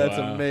that bank. That's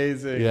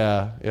amazing.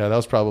 Yeah, that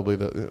was probably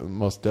the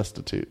most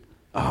destitute.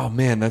 Oh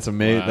man, that's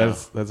amazing. Wow.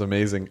 That's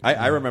amazing.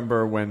 I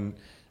remember when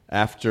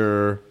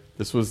after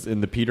this was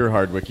in the Peter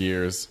Hardwick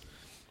years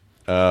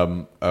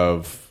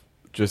of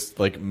just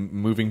like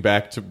moving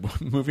back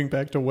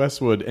to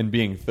Westwood and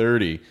being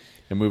 30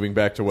 and moving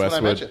back to That's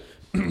Westwood. when I met you.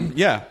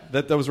 Yeah,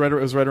 that was right. It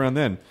was right around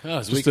then. Oh,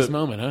 it's Just weakest a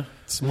moment, huh?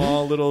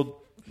 Small little.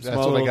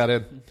 That's when I got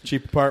in.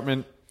 Cheap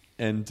apartment,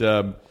 and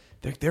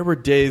there were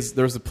days.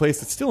 There was a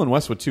place that's still in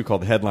Westwood too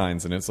called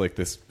Headlines, and it's like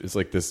this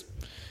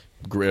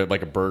grill,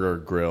 like a burger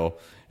grill,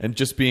 and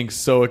just being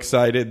so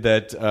excited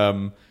that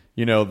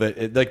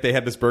like they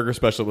had this burger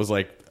special that was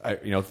like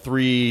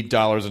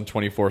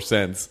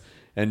 $3.24.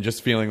 And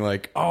just feeling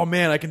like, oh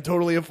man, I can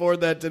totally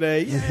afford that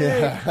today.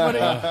 Yay, money.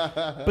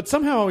 But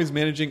somehow always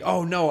managing.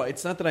 Oh no,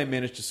 it's not that I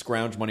managed to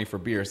scrounge money for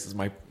beer. It's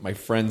my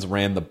friends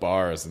ran the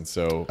bars, and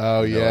so I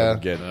would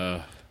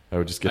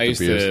just get I the used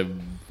beers. to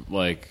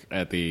like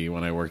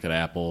when I worked at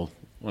Apple.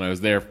 When I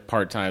was there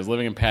part-time, I was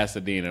living in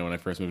Pasadena when I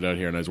first moved out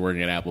here, and I was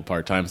working at Apple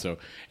part-time. So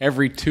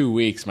every 2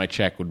 weeks, my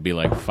check would be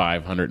like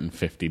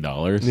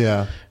 $550.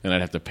 Yeah. And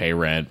I'd have to pay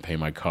rent, pay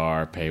my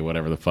car, pay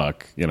whatever the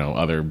fuck,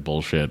 other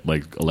bullshit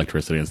like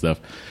electricity and stuff.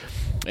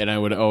 And I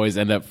would always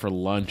end up for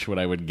lunch. What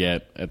I would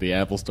get at the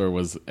Apple store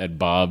was at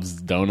Bob's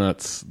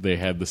Donuts. They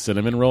had the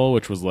cinnamon roll,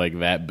 which was like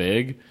that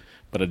big,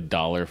 but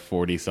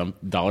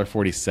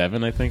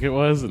 $1.47, I think it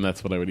was, and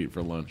that's what I would eat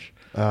for lunch.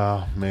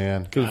 Oh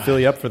man, Could fill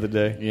you up for the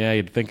day. Yeah,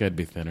 you'd think I'd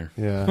be thinner.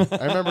 Yeah,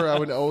 I remember I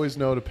would always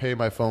know to pay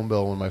my phone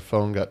bill when my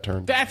phone got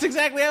turned. That's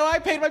exactly how I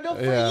paid my bill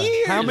for Yeah.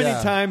 years. How many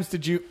times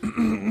did you?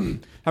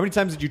 How many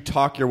times did you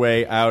talk your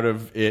way out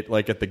of it,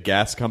 like at the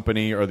gas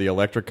company or the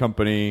electric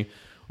company?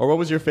 Or what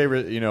was your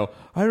favorite?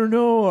 I don't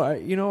know.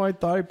 I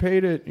thought I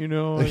paid it.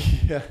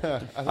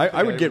 Yeah,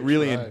 I would get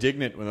really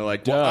indignant when they're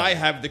like, "Well, I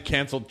have the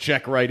canceled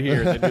check right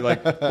here." They'd be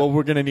like, "Well,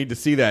 we're going to need to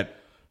see that."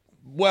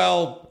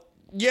 Well,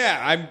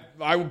 yeah,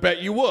 I would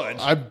bet you would.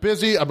 I'm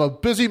busy. I'm a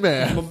busy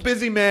man. I'm a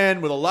busy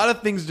man with a lot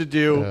of things to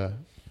do.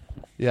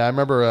 Yeah, I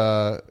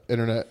remember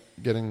internet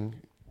getting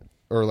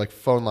or like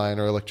phone line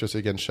or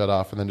electricity getting shut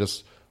off, and then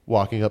just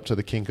walking up to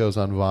the Kinko's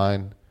on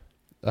Vine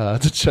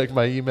to check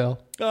my email,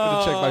 or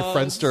to check my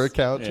Friendster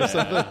account or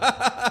something.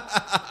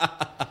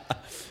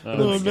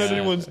 I'm not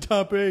anyone's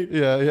top 8.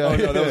 Yeah. Oh,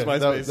 no, that was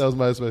MySpace. That was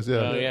MySpace,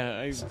 yeah. Oh,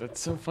 yeah.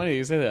 That's so funny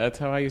you say that. That's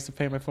how I used to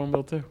pay my phone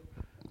bill, too.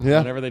 Yeah.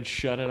 Whenever they'd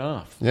shut it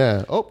off.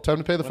 Yeah. Oh, time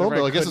to pay the phone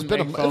Whenever bill. I guess it's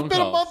been a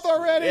month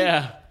already.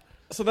 Yeah.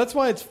 So that's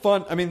why it's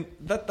fun. I mean,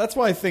 that's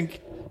why I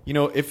think,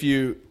 if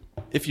you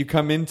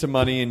come into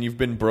money and you've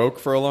been broke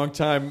for a long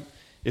time,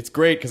 it's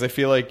great because I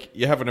feel like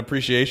you have an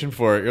appreciation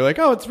for it. You're like,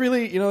 oh, it's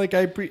really,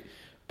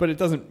 but it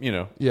doesn't,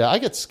 Yeah, I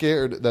get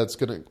scared that's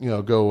going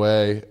to, go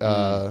away.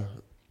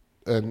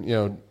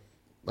 And,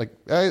 like,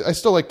 I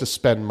still like to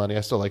spend money.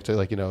 I still like to,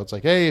 it's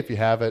like, hey, if you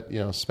have it,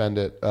 spend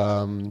it.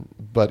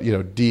 But,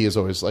 Dee is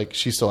always like,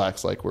 she still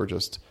acts like we're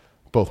just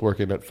both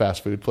working at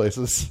fast food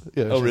places.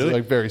 Oh, she's really?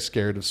 like very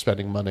scared of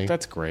spending money.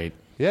 That's great.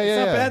 Yeah.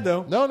 It's not bad,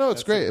 though. No,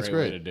 it's great. It's Way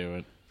great. to do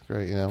it. It's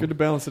great, Good to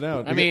balance it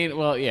out. I mean,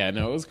 well, yeah,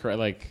 no, it was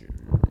like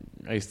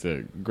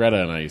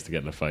Greta and I used to get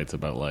into fights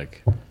about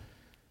like,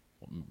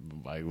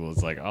 I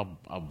was like,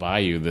 I'll buy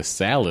you this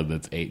salad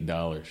that's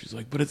 $8. She's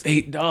like, but it's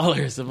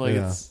 $8. I'm like,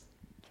 it's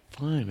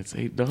fine, it's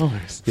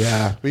 $8.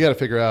 Yeah, we got to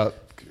figure out,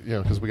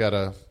 because we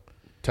got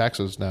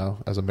taxes now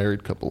as a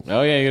married couple.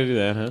 Oh yeah, you got to do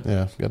that, huh?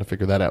 Yeah, we got to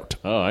figure that out.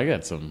 Oh, I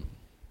got some.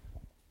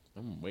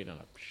 I'm waiting on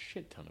a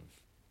shit ton of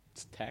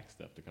tax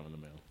stuff to come in the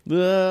mail.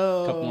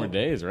 A couple more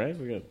days, right?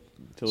 We got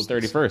till the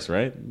 31st,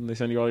 right? And they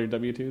send you all your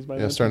W-2s by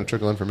then? Yeah, it's starting to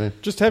trickle in for me.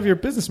 Just have your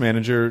business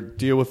manager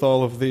deal with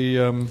all of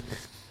the...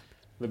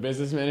 The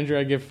business manager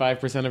I give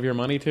 5% of your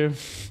money to?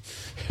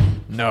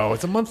 No,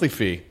 it's a monthly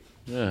fee.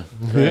 Yeah,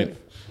 great.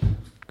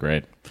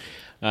 Great.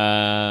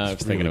 I was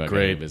thinking really about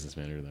great. being a business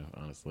manager, though,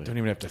 honestly. Don't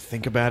even have to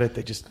think about it.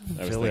 They just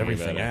fill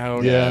everything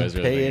out. Yeah, I was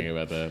really pay thinking it.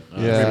 about that.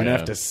 You don't even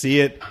have to see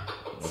it.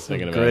 I was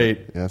thinking about great.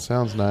 it. Yeah, it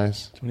sounds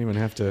nice. Don't even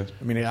have to...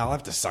 I mean, I'll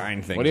have to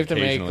sign things. What do you have to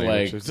make, occasionally,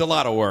 like... which is a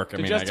lot of work. I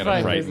To mean, I justify got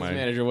to write business my...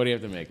 manager, what do you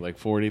have to make? Like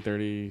 40,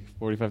 30,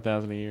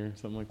 45,000 a year,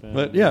 something like that?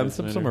 But, yeah,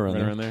 Business somewhere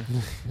manager, around right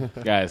around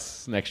there.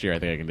 Guys, next year I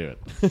think I can do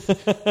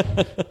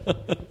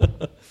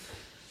it.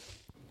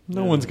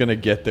 No one's going to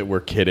get that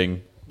we're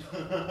kidding.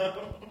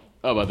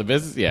 Oh, about the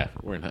business? Yeah,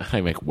 we're not.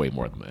 I make way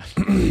more than that.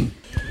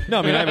 No,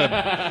 I mean,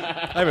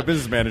 I have a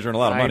business manager and a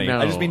lot of money.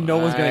 I just mean no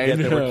one's going to get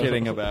that we're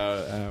kidding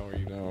about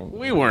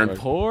we weren't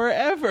poor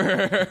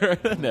ever.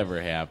 That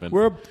never happened.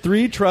 We're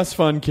 3 trust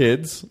fund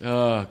kids.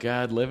 Oh,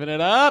 God, living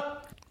it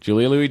up.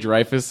 Julia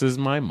Louis-Dreyfus is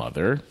my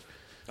mother.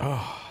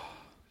 Oh.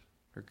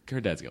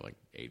 Her dad's got like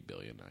 8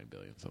 billion, 9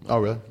 billion, something. Oh,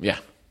 really? Yeah.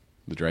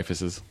 The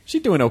Dreyfuses. She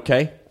doing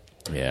okay?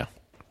 Yeah.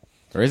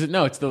 Or is it?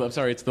 No, it's the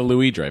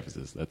Louis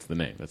Dreyfuses. That's the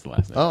name. That's the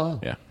last name. Oh.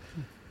 Yeah.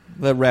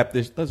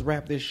 Let's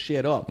wrap this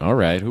shit up. All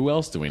right. Who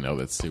else do we know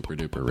that's super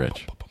duper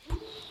rich?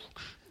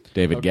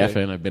 David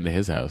Geffen. I've been to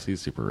his house.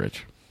 He's super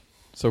rich.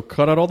 So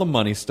cut out all the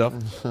money stuff.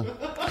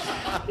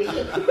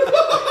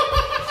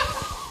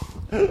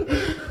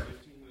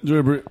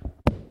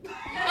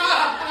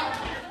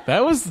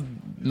 That was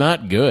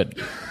not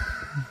good.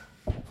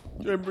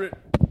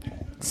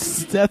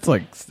 That's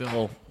like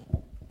still.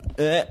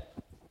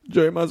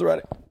 Jerry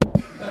Maserati.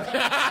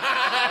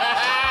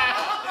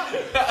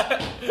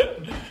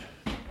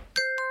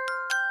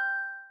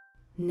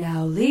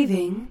 Now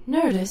leaving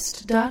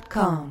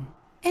Nerdist.com.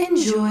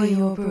 Enjoy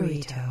your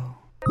burrito.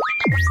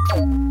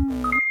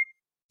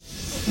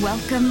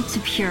 Welcome to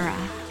Pura,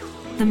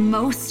 the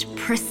most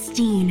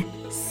pristine,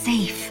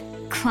 safe,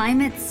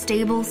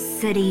 climate-stable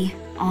city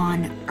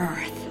on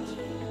Earth.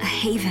 A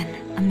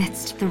haven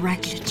amidst the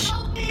wreckage.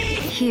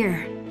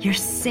 Here, you're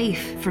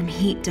safe from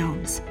heat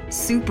domes,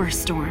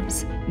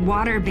 superstorms,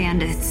 water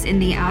bandits in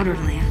the outer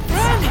lands.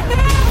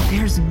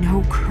 There's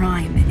no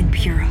crime in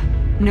Pura.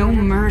 No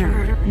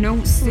murder,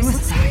 no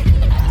suicide.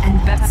 And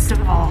best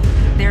of all,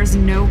 there's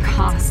no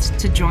cost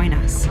to join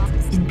us.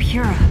 In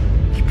Pura,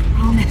 we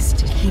promise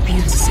to keep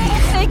you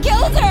safe. They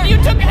killed her! You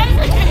took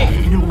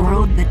everything! In a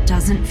world that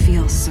doesn't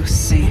feel so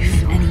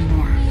safe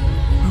anymore,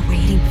 we're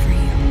waiting for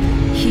you.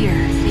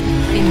 Here,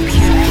 in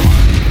Pura.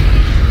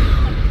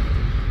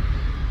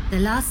 The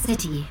Last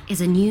City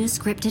is a new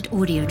scripted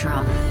audio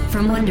drama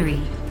from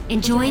Wondery.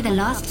 Enjoy The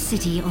Last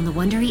City on the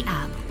Wondery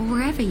app or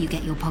wherever you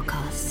get your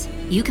podcasts.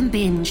 You can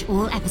binge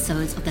all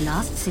episodes of The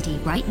Last City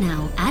right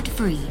now,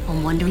 ad-free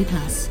on Wondery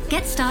Plus.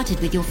 Get started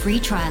with your free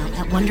trial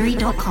at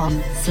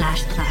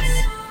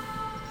Wondery.com/plus.